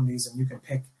opportunities, and you can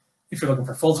pick if you're looking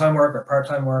for full-time work or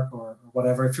part-time work or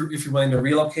whatever. If you're willing to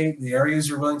relocate, the areas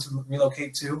you're willing to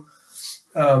relocate to.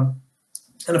 And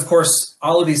of course,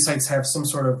 all of these sites have some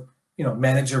sort of,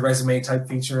 manage your resume type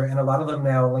feature. And a lot of them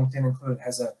now, LinkedIn included,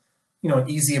 has a, an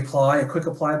easy apply, a quick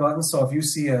apply button. So if you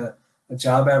see a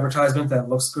job advertisement that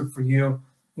looks good for you,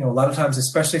 a lot of times,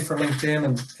 especially for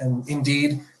LinkedIn and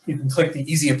Indeed, you can click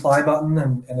the easy apply button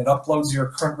and it uploads your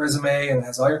current resume and it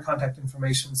has all your contact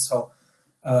information. So,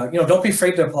 don't be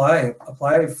afraid to apply.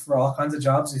 Apply for all kinds of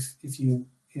jobs if you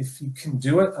can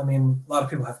do it. I mean, a lot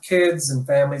of people have kids and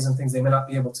families and things. They may not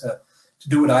be able to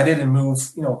do what I did and move,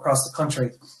 across the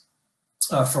country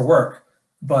for work.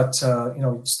 But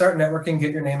start networking,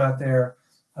 get your name out there.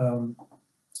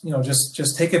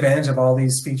 Just take advantage of all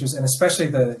these features, and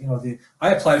especially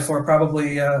I applied for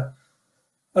probably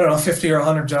 50 or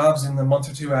 100 jobs in the month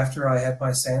or two after I had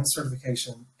my SANS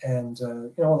certification, and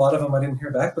a lot of them I didn't hear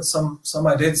back, but some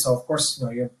I did. So of course,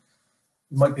 you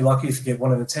might be lucky if you get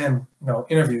 1 out of 10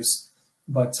 interviews,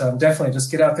 but definitely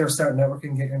just get out there, start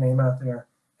networking, get your name out there,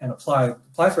 and apply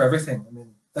for everything. I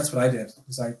mean, that's what I did,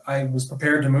 because I was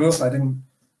prepared to move. I didn't.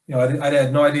 I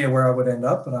had no idea where I would end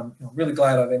up, but I'm really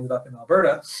glad I've ended up in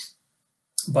Alberta.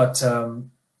 But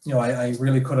I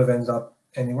really could have ended up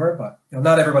anywhere, but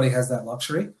not everybody has that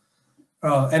luxury.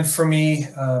 And for me,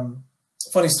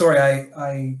 funny story,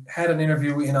 I had an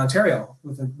interview in Ontario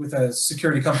with a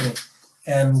security company,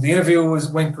 and the interview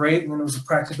went great, and then it was a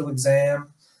practical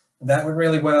exam, and that went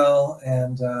really well.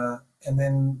 And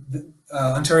then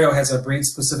Ontario has a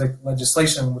breed-specific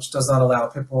legislation which does not allow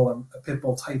pit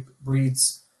bull type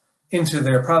breeds into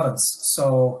their province.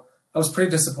 So I was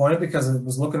pretty disappointed because it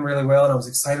was looking really well, and I was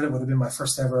excited. It would have been my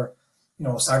first ever,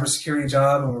 cybersecurity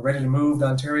job, and we're ready to move to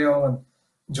Ontario and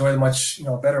enjoy the much,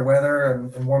 better weather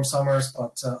and warm summers.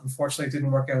 But unfortunately, it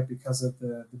didn't work out because of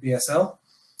the BSL.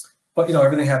 But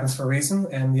everything happens for a reason,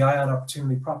 and the ION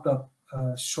opportunity popped up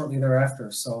shortly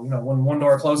thereafter. So when one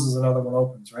door closes, another one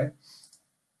opens, right?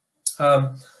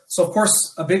 So of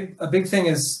course, a big thing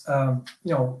is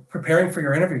preparing for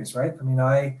your interviews, right? I mean,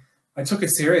 I took it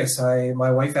serious. My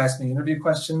wife asked me interview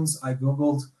questions. I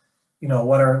Googled,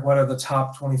 what are the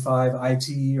top 25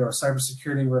 IT or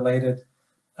cybersecurity related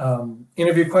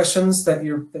interview questions that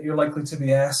you're likely to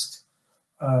be asked.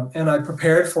 And I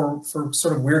prepared for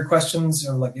sort of weird questions,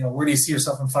 like, where do you see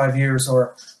yourself in 5 years,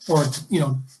 or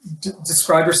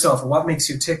describe yourself, or what makes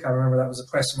you tick. I remember that was a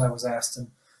question I was asked, and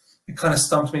it kind of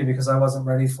stumped me because I wasn't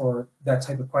ready for that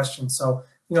type of question. So,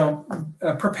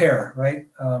 prepare, right?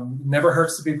 Never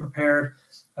hurts to be prepared.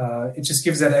 It just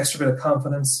gives that extra bit of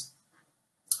confidence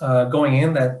going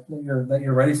in that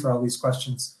you're ready for all these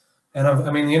questions. And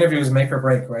I mean, the interview is make or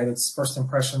break, right? It's first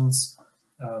impressions.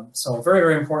 So very,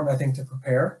 very important, I think, to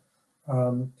prepare.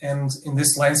 And in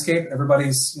this landscape,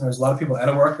 everybody's, there's a lot of people out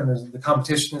of work, and the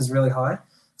competition is really high.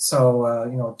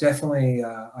 So, definitely,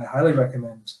 I highly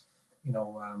recommend,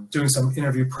 doing some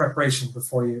interview preparation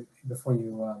before you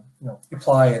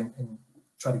apply and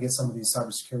try to get some of these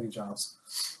cybersecurity jobs.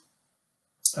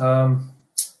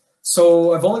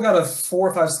 So I've only got 4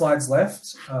 or 5 slides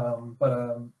left,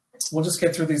 but we'll just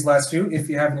get through these last few. If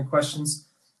you have any questions,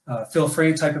 feel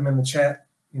free to type them in the chat.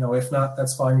 If not,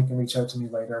 that's fine. You can reach out to me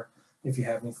later if you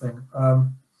have anything.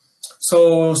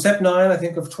 So step 9, I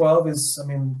think, of 12 is,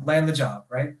 land the job,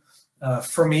 right?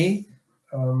 For me,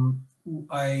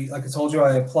 like I told you,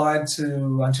 I applied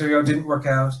to Ontario, didn't work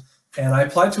out, and I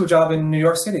applied to a job in New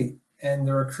York City, and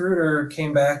the recruiter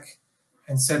came back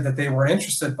and said that they weren't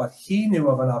interested, but he knew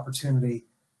of an opportunity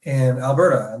in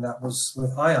Alberta, and that was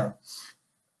with ION.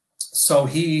 So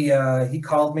he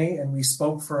called me, and we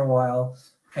spoke for a while,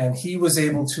 and he was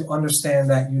able to understand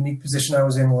that unique position I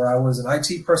was in, where I was an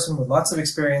IT person with lots of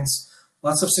experience,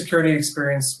 lots of security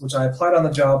experience, which I applied on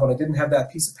the job, but I didn't have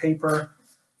that piece of paper,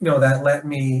 that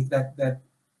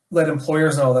let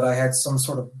employers know that I had some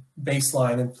sort of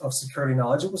baseline of security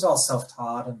knowledge. It was all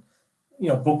self-taught, and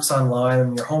books online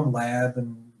and your home lab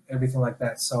and everything like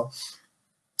that. So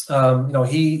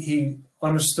he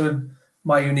understood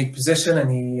my unique position, and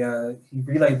he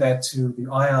relayed that to the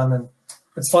ION. And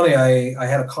it's funny, I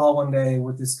had a call one day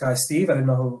with this guy Steve. I didn't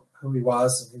know who he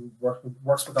was, and he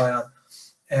works with ION.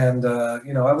 And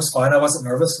I was fine. I wasn't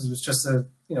nervous. It was just a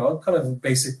kind of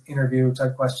basic interview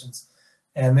type questions.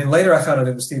 And then later I found out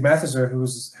it was Steve Matherser,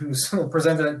 who's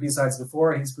presented at B-Sides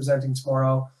before. He's presenting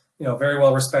tomorrow. Very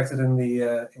well respected in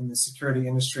the security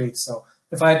industry. So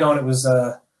if I had known it was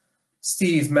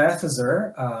Steve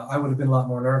Matherser, I would have been a lot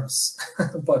more nervous.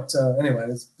 But anyway,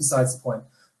 it's besides the point.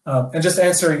 And just to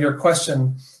answer your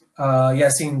question,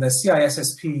 Yassine, the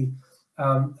CISSP,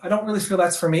 I don't really feel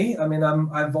that's for me.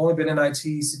 I've only been in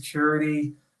IT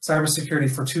security,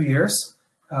 cybersecurity for 2 years.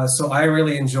 So I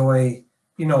really enjoy,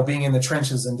 being in the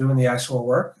trenches and doing the actual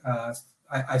work.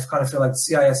 I kind of feel like the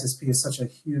CISSP is such a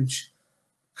huge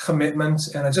commitment,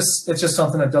 and it's just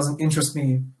something that doesn't interest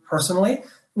me personally.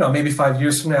 Maybe 5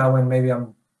 years from now, when maybe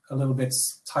I'm a little bit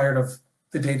tired of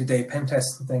the day-to-day pen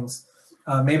tests and things,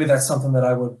 maybe that's something that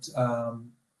I would,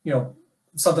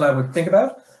 something I would think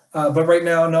about. But right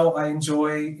now, no, I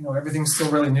enjoy, everything's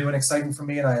still really new and exciting for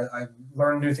me, and I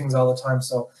learn new things all the time.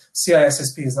 So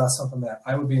CISSP is not something that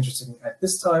I would be interested in at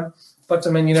this time. But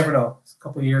you never know. A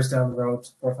couple of years down the road,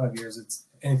 4 or 5 years,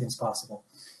 anything's possible.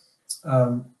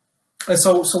 And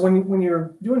so when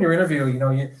you're doing your interview,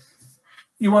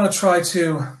 you want to try to,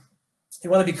 you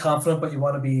want to be confident, but you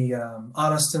want to be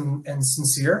honest and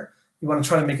sincere. You want to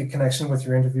try to make a connection with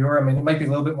your interviewer. It might be a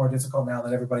little bit more difficult now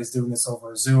that everybody's doing this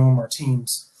over Zoom or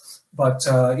Teams. But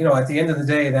at the end of the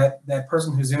day, that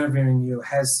person who's interviewing you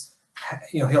has,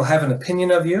 he'll have an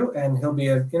opinion of you, and he'll be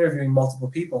interviewing multiple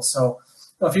people. So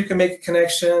if you can make a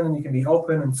connection, and you can be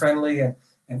open and friendly and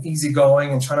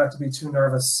easygoing, and try not to be too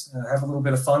nervous, have a little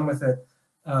bit of fun with it,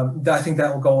 I think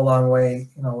that will go a long way,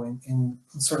 in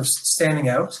sort of standing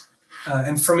out.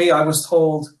 And for me, I was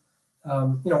told,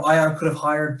 ION could have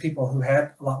hired people who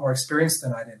had a lot more experience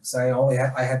than I did. So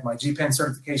I had my GPEN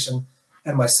certification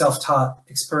and my self-taught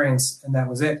experience, and that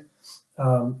was it.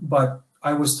 But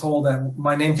I was told that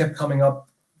my name kept coming up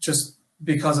just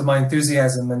because of my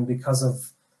enthusiasm, and because of,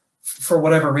 for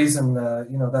whatever reason,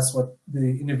 that's what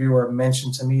the interviewer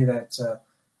mentioned to me, that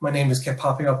my name just kept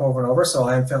popping up over and over. So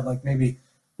I felt like maybe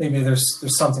there's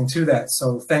something to that.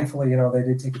 So thankfully, they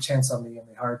did take a chance on me, and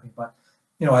they hired me. But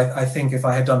I think if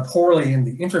I had done poorly in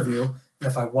the interview, and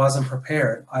if I wasn't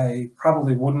prepared, I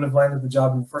probably wouldn't have landed the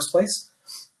job in the first place,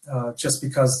 just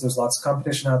because there's lots of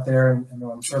competition out there, and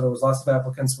I'm sure there was lots of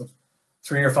applicants with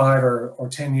 3 or 5 or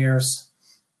 10 years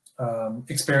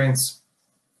experience.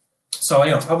 So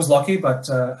I was lucky, but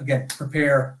again,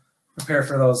 prepare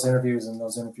for those interviews and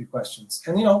those interview questions,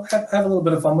 and have a little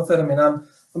bit of fun with it.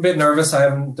 I'm a bit nervous. I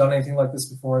haven't done anything like this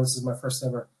before. This is my first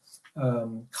ever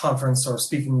conference or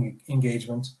speaking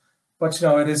engagement. But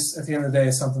it is, at the end of the day,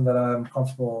 something that I'm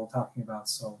comfortable talking about.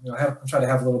 So I try to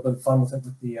have a little bit of fun with it,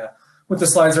 with the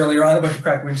slides earlier on about the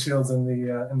cracked windshields and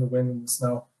the wind and the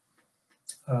snow.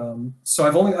 So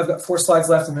I've got 4 slides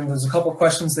left, and then there's a couple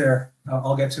questions there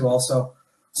I'll get to also.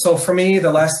 So for me,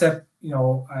 the last step,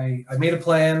 I made a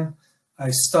plan. I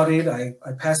studied. I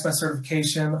passed my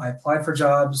certification. I applied for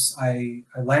jobs. I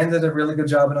landed a really good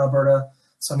job in Alberta.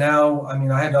 So now,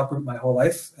 I had to uproot my whole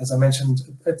life, as I mentioned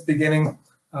at the beginning.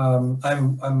 I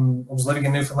was living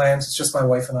in Newfoundland. It's just my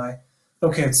wife and I, no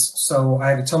kids. So I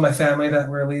had to tell my family that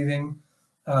we're leaving.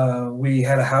 We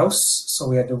had a house, so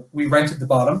we rented the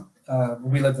bottom.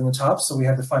 We lived in the top, so we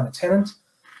had to find a tenant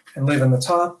and live in the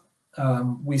top.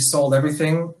 We sold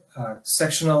everything,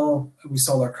 sectional. We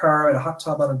sold our car, had a hot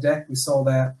tub on a deck. We sold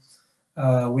that.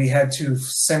 We had to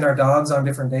send our dogs on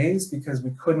different days because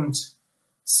we couldn't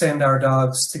send our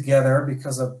dogs together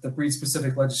because of the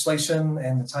breed-specific legislation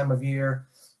and the time of year.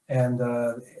 And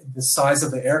the size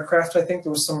of the aircraft, I think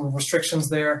there was some restrictions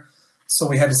there. So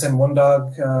we had to send one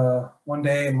dog one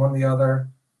day and one the other.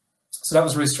 So that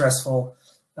was really stressful.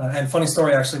 And funny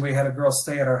story, actually, we had a girl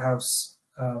stay at our house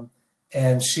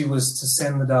and she was to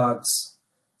send the dogs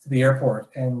to the airport.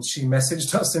 And she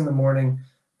messaged us in the morning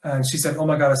and she said, "Oh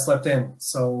my God, I slept in."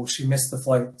 So she missed the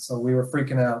flight. So we were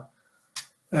freaking out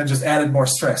and just added more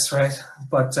stress, right?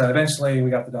 But eventually we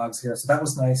got the dogs here. So that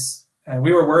was nice. And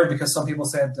we were worried because some people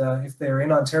said if they're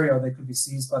in Ontario, they could be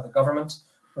seized by the government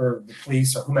or the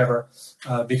police or whomever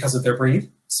because of their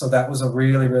breed. So that was a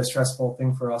really, really stressful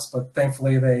thing for us. But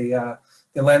thankfully,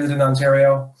 they landed in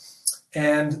Ontario,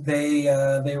 and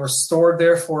they were stored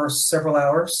there for several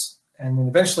hours. And then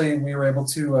eventually, we were able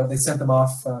to. They sent them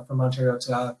off from Ontario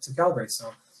to Calgary.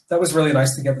 So that was really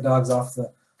nice to get the dogs off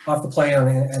the plane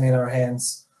and in our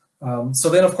hands. So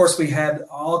then, of course, we had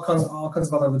all kinds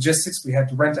of other logistics. We had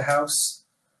to rent a house.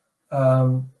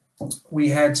 We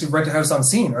had to rent a house on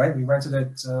scene, right? We rented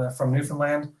it from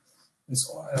Newfoundland. This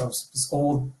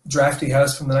old drafty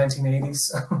house from the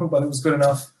 1980s, but it was good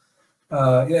enough.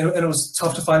 And it was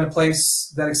tough to find a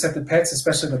place that accepted pets,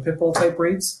 especially the pit bull type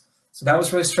breeds. So that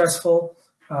was really stressful.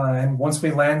 And once we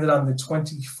landed on the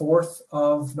 24th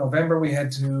of November, we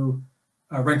had to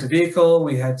rent a vehicle.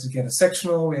 We had to get a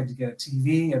sectional. We had to get a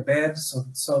TV, a bed.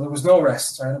 So there was no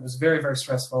rest, right? It was very, very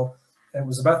stressful. It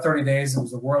was about 30 days. It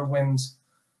was a whirlwind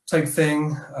type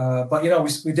thing. But,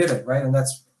 we did it, right? And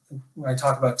that's when I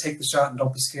talk about take the shot and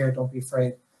don't be scared, don't be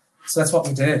afraid. So that's what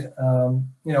we did. And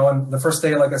the first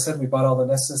day, like I said, we bought all the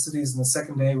necessities. And the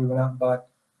second day, we went out and bought,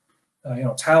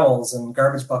 towels and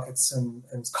garbage buckets and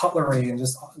cutlery and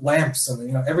just lamps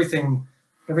and,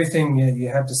 everything you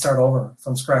had to start over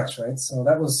from scratch, right? So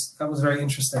that was very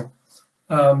interesting.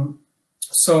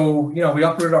 So, we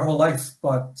uprooted our whole life,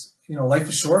 but, life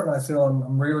is short, and I feel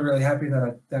I'm really, really happy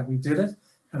that we did it.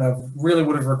 And I really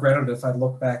would have regretted it if I'd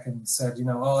looked back and said,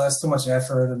 oh, that's too much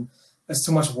effort and that's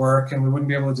too much work and we wouldn't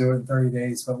be able to do it in 30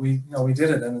 days. But we did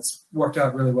it, and it's worked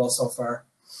out really well so far.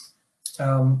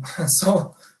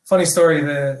 So funny story,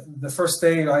 the first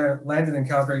day I landed in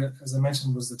Calgary, as I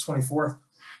mentioned, was the 24th.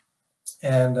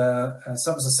 And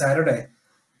so it was a Saturday.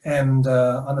 And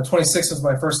on the 26th was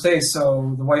my first day.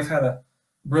 So the wife had a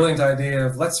brilliant idea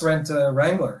of let's rent a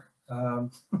Wrangler.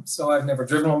 So I've never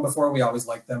driven one before. We always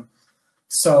liked them.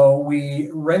 So we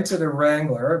rented a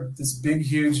Wrangler, this big,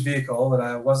 huge vehicle that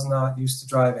I was not used to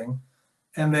driving.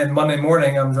 And then Monday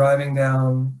morning, I'm driving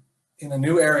down in a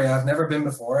new area I've never been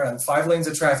before, and 5 lanes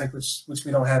of traffic, which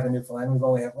we don't have in Newfoundland. We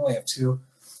only have 2.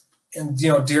 And,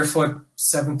 Deerfoot,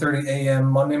 7:30 a.m.,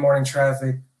 Monday morning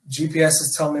traffic. GPS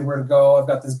is telling me where to go. I've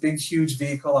got this big, huge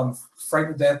vehicle. I'm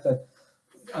frightened to death that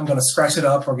I'm going to scratch it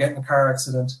up or get in a car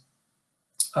accident.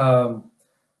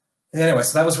 Anyway,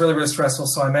 so that was really, really stressful.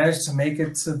 So I managed to make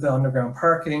it to the underground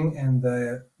parking, and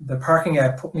the parking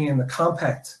app put me in the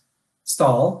compact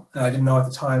stall. I didn't know at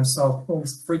the time, so I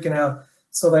was freaking out.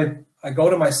 So I go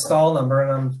to my stall number,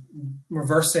 and I'm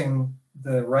reversing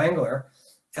the Wrangler,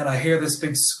 and I hear this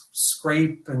big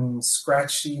scrape and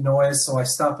scratchy noise. So I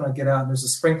stop and I get out, and there's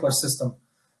a sprinkler system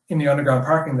in the underground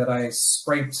parking that I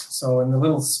scraped. So in the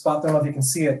little spot, I don't know if you can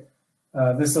see it,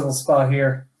 this little spot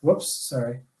here, whoops,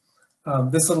 sorry.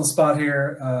 This little spot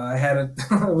here, I had it,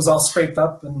 it was all scraped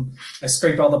up, and I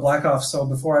scraped all the black off. So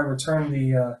before I returned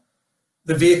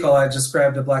the vehicle, I just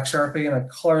grabbed a black Sharpie and I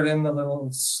colored in the little,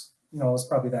 it was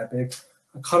probably that big.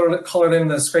 I colored in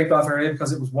the scraped off area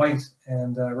because it was white,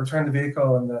 and returned the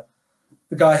vehicle, and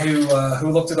the guy who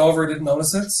looked it over didn't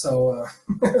notice it. So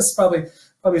it's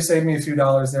probably saved me a few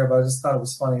dollars there, but I just thought it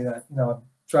was funny that,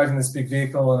 driving this big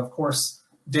vehicle, and of course,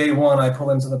 day one, I pull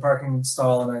into the parking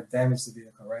stall and I damage the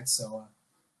vehicle, right? So,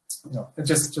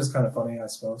 it's just kind of funny, I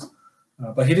suppose.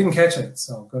 But he didn't catch it,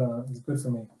 so good for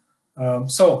me.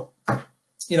 So,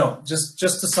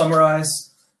 just to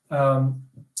summarize,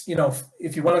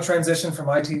 if you want to transition from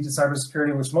IT to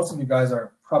cybersecurity, which most of you guys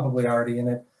are probably already in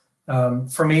it,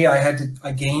 for me,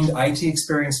 I gained IT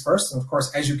experience first, and of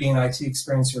course, as you gain IT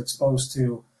experience, you're exposed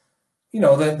to,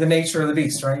 the nature of the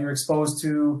beast, right? You're exposed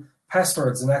to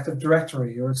passwords and Active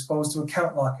Directory. You're exposed to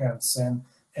account lockouts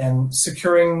and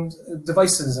securing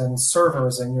devices and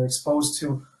servers, and you're exposed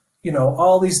to,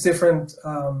 all these different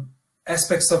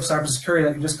aspects of cybersecurity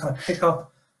that you just kind of pick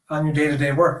up on your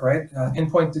day-to-day work, right?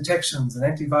 Endpoint detections and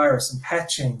antivirus and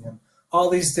patching and all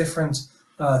these different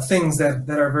things that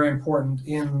are very important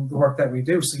in the work that we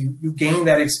do. So you gain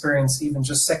that experience even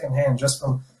just secondhand, just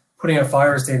from putting out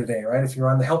fires day to day, right? If you're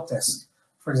on the help desk,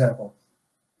 for example.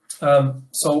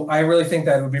 So I really think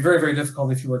that it would be very, very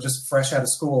difficult if you were just fresh out of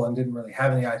school and didn't really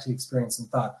have any IT experience and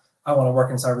thought, I want to work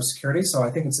in cybersecurity. So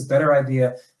I think it's a better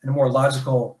idea and a more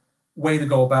logical way to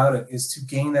go about it is to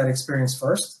gain that experience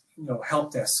first.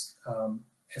 Help desk,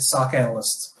 as SOC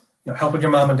analyst, helping your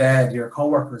mom and dad, your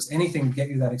coworkers, anything to get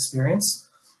you that experience.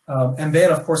 And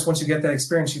then, of course, once you get that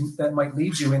experience, that might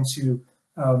lead you into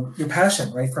your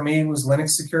passion, right? For me, it was Linux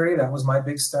security. That was my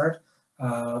big start.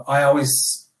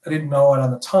 I didn't know it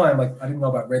on the time, like I didn't know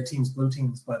about red teams, blue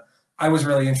teams, but I was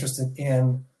really interested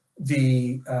in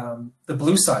the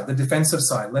blue side, the defensive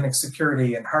side, Linux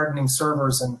security and hardening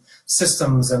servers and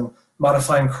systems and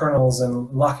modifying kernels and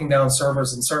locking down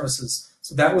servers and services.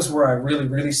 So that was where I really,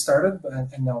 really started.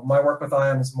 And now my work with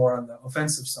ION is more on the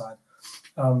offensive side.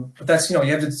 But that's, you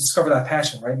have to discover that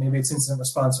passion, right? Maybe it's incident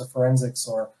response or forensics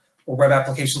or web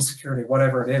application security,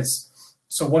 whatever it is.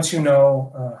 So once you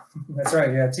know, that's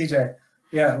right, yeah, TJ.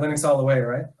 Yeah, Linux all the way,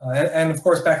 right? And of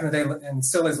course, back in the day, and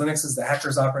still is, Linux is the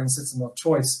hacker's operating system of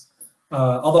choice.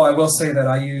 Although I will say that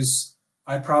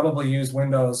I probably use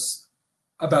Windows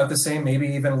about the same, maybe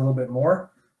even a little bit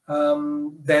more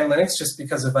than Linux, just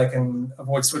because if I can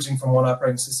avoid switching from one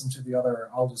operating system to the other,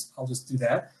 I'll just do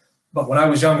that. But when I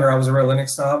was younger, I was a real Linux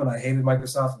snob, and I hated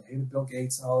Microsoft and I hated Bill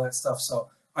Gates and all that stuff. So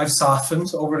I've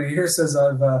softened over the years as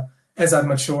I've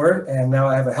matured, and now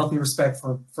I have a healthy respect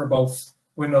for both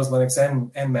Windows, Linux,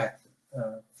 and Mac,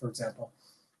 for example.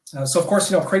 So of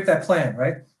course, create that plan,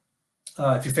 right?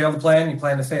 If you fail to plan, you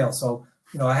plan to fail. So,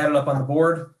 I had it up on the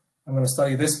board. I'm going to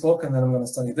study this book, and then I'm going to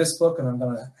study this book, and I'm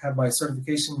going to have my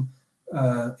certification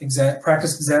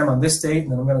practice exam on this date,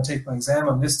 and then I'm going to take my exam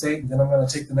on this date, and then I'm going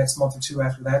to take the next month or two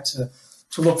after that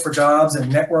to look for jobs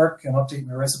and network and update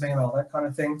my resume and all that kind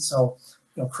of thing. So,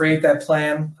 create that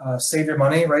plan, save your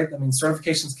money, right? I mean,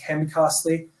 certifications can be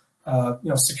costly.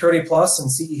 Security Plus and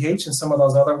CEH and some of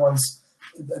those other ones,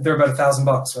 they're about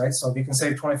 $1,000, right? So if you can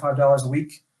save $25 a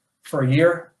week for a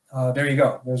year, there you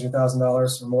go. There's your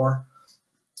 $1,000 or more.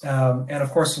 And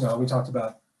of course, we talked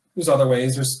about there's other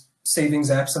ways. There's savings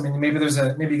apps. I mean, maybe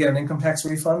you get an income tax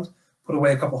refund, put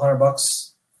away a couple $100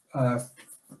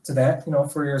 to that,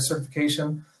 for your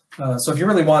certification. So if you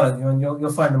really want it,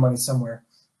 you'll find the money somewhere.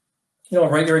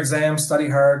 Write your exam, study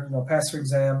hard, pass your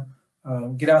exam.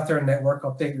 Get out there and network,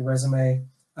 update your resume,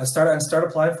 start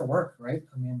applying for work, right?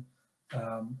 I mean,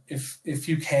 if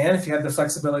you have the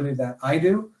flexibility that I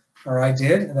do, or I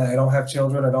did, and that I don't have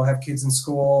children, I don't have kids in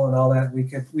school and all that,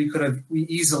 we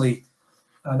easily,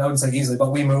 I wouldn't say easily,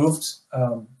 but we moved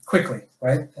quickly,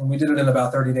 right? And we did it in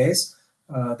about 30 days.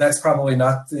 That's probably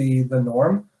not the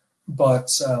norm, but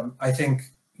I think,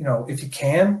 if you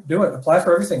can, do it. Apply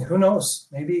for everything. Who knows?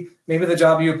 Maybe the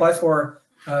job you apply for,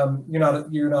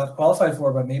 you're not qualified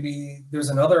for, but maybe there's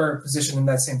another position in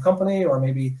that same company, or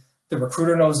maybe the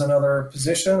recruiter knows another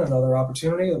position, another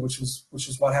opportunity, which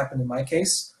is what happened in my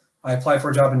case. I applied for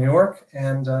a job in New York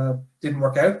and didn't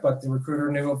work out, but the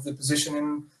recruiter knew of the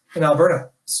position in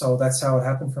Alberta. So that's how it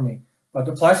happened for me. But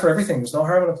apply for everything. There's no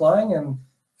harm in applying, and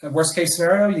worst case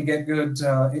scenario, you get good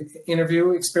interview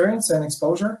experience and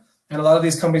exposure. And a lot of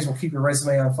these companies will keep your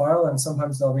resume on file, and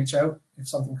sometimes they'll reach out if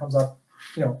something comes up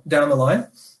down the line.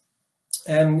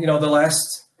 And, the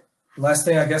last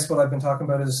thing, I guess, what I've been talking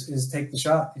about is take the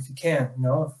shot if you can,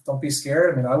 don't be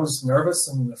scared. I mean, I was nervous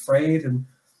and afraid and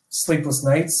sleepless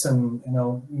nights and,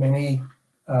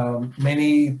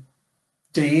 many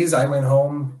days I went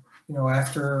home,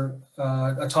 after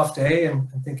a tough day and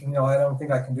thinking, I don't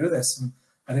think I can do this. And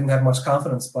I didn't have much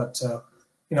confidence, but,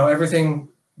 everything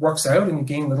works out and you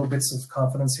gain little bits of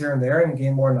confidence here and there, and you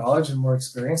gain more knowledge and more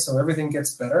experience. So everything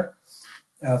gets better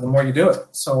the more you do it.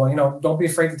 So, don't be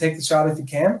afraid to take the shot if you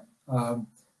can.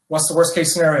 What's the worst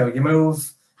case scenario? You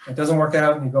move, it doesn't work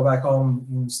out, and you go back home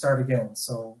and you start again.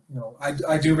 So,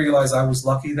 I do realize I was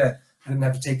lucky that I didn't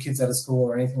have to take kids out of school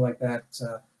or anything like that.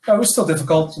 It was still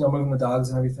difficult, moving the dogs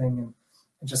and everything, and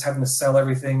just having to sell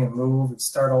everything and move and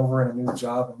start over in a new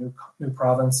job, a new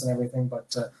province and everything.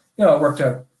 But it worked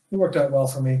out. It worked out well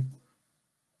for me.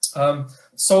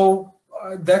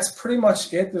 That's pretty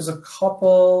much it. There's a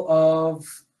couple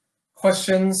of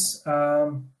questions. I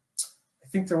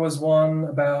think there was one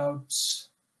about.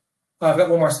 I've got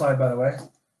one more slide, by the way.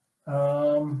 I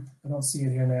don't see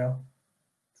it here now.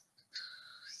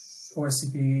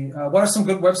 OSCP. What are some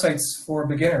good websites for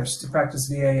beginners to practice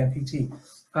VA and PT?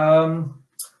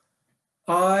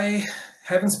 I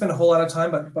haven't spent a whole lot of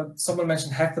time, but someone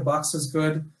mentioned Hack the Box is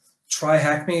good. Try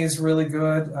Hack Me is really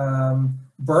good.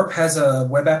 Burp has a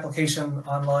web application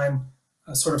online,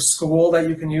 a sort of school that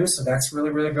you can use, so that's really,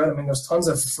 really good. I mean, there's tons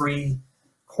of free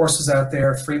courses out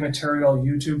there, free material,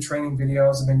 YouTube training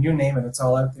videos. I mean, you name it, it's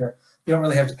all out there. You don't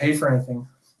really have to pay for anything.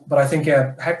 But I think,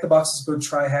 yeah, Hack the Box is good.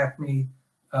 Try Hack Me.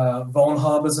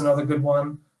 VoneHub is another good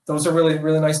one. Those are really,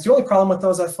 really nice. The only problem with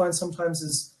those I find sometimes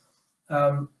is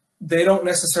they don't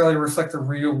necessarily reflect the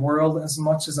real world as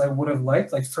much as I would have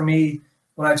liked. Like for me,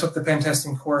 when I took the pen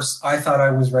testing course, I thought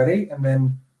I was ready. And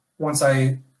then once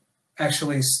I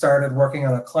actually started working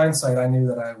on a client site, I knew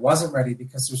that I wasn't ready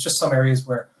because there's just some areas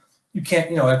where you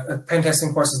can't, a pen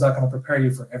testing course is not going to prepare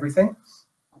you for everything.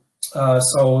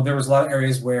 So there was a lot of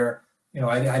areas where,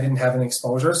 I didn't have any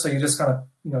exposure. So you just kind of,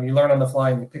 you learn on the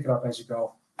fly and you pick it up as you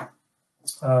go.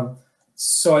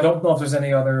 So I don't know if there's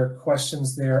any other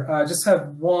questions there. I just have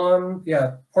one.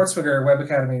 Yeah, Portswigger Web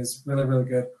Academy is really, really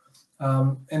good.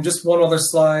 And just one other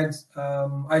slide.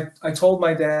 I told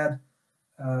my dad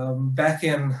back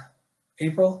in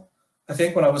April, I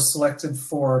think, when I was selected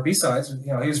for B-Sides,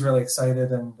 he was really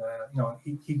excited, and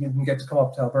he didn't get to come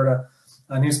up to Alberta,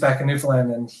 and he was back in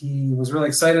Newfoundland, and he was really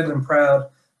excited and proud.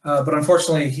 But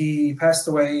unfortunately, he passed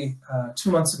away 2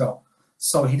 months ago,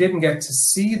 so he didn't get to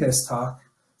see this talk.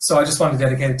 So I just wanted to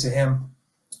dedicate it to him.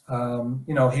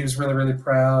 He was really, really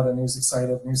proud, and he was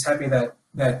excited, and he was happy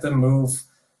that the move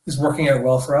is working out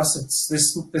well for us. It's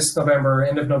this November,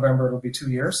 end of November, it'll be 2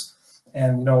 years,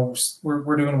 and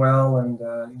we're doing well, and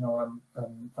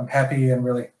I'm happy and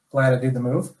really glad I did the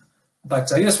move.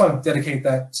 But I just want to dedicate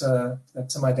that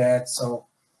to my dad. So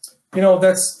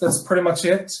that's pretty much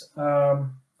it.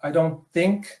 I don't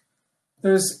think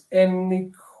there's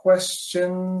any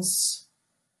questions.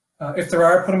 If there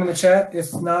are, put them in the chat.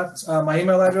 If not, my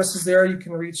email address is there. You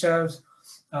can reach out.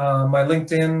 My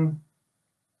LinkedIn.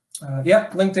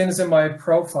 LinkedIn is in my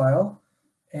profile,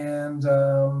 and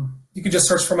you can just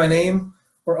search for my name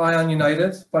or Ion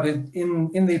United. But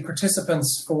in the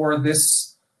participants for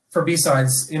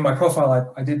B-Sides in my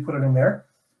profile, I did put it in there.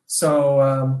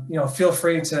 So feel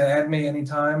free to add me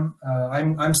anytime.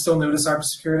 I'm still new to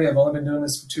cybersecurity. I've only been doing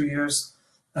this for 2 years.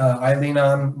 I lean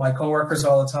on my coworkers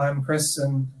all the time, Chris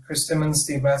Timmons,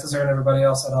 Steve Matheser, and everybody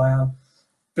else at Ion.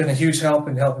 Been a huge help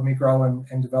in helping me grow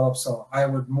and develop. So I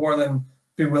would more than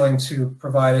be willing to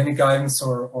provide any guidance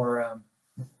or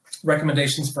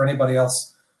recommendations for anybody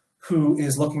else who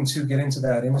is looking to get into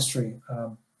that industry.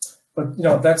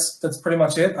 But that's pretty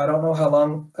much it. I don't know how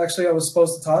long actually I was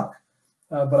supposed to talk,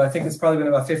 but I think it's probably been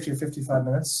about 50 or 55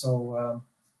 minutes. So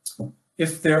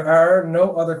if there are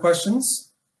no other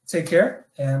questions, take care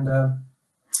and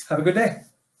have a good day.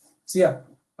 See ya.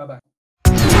 Bye-bye.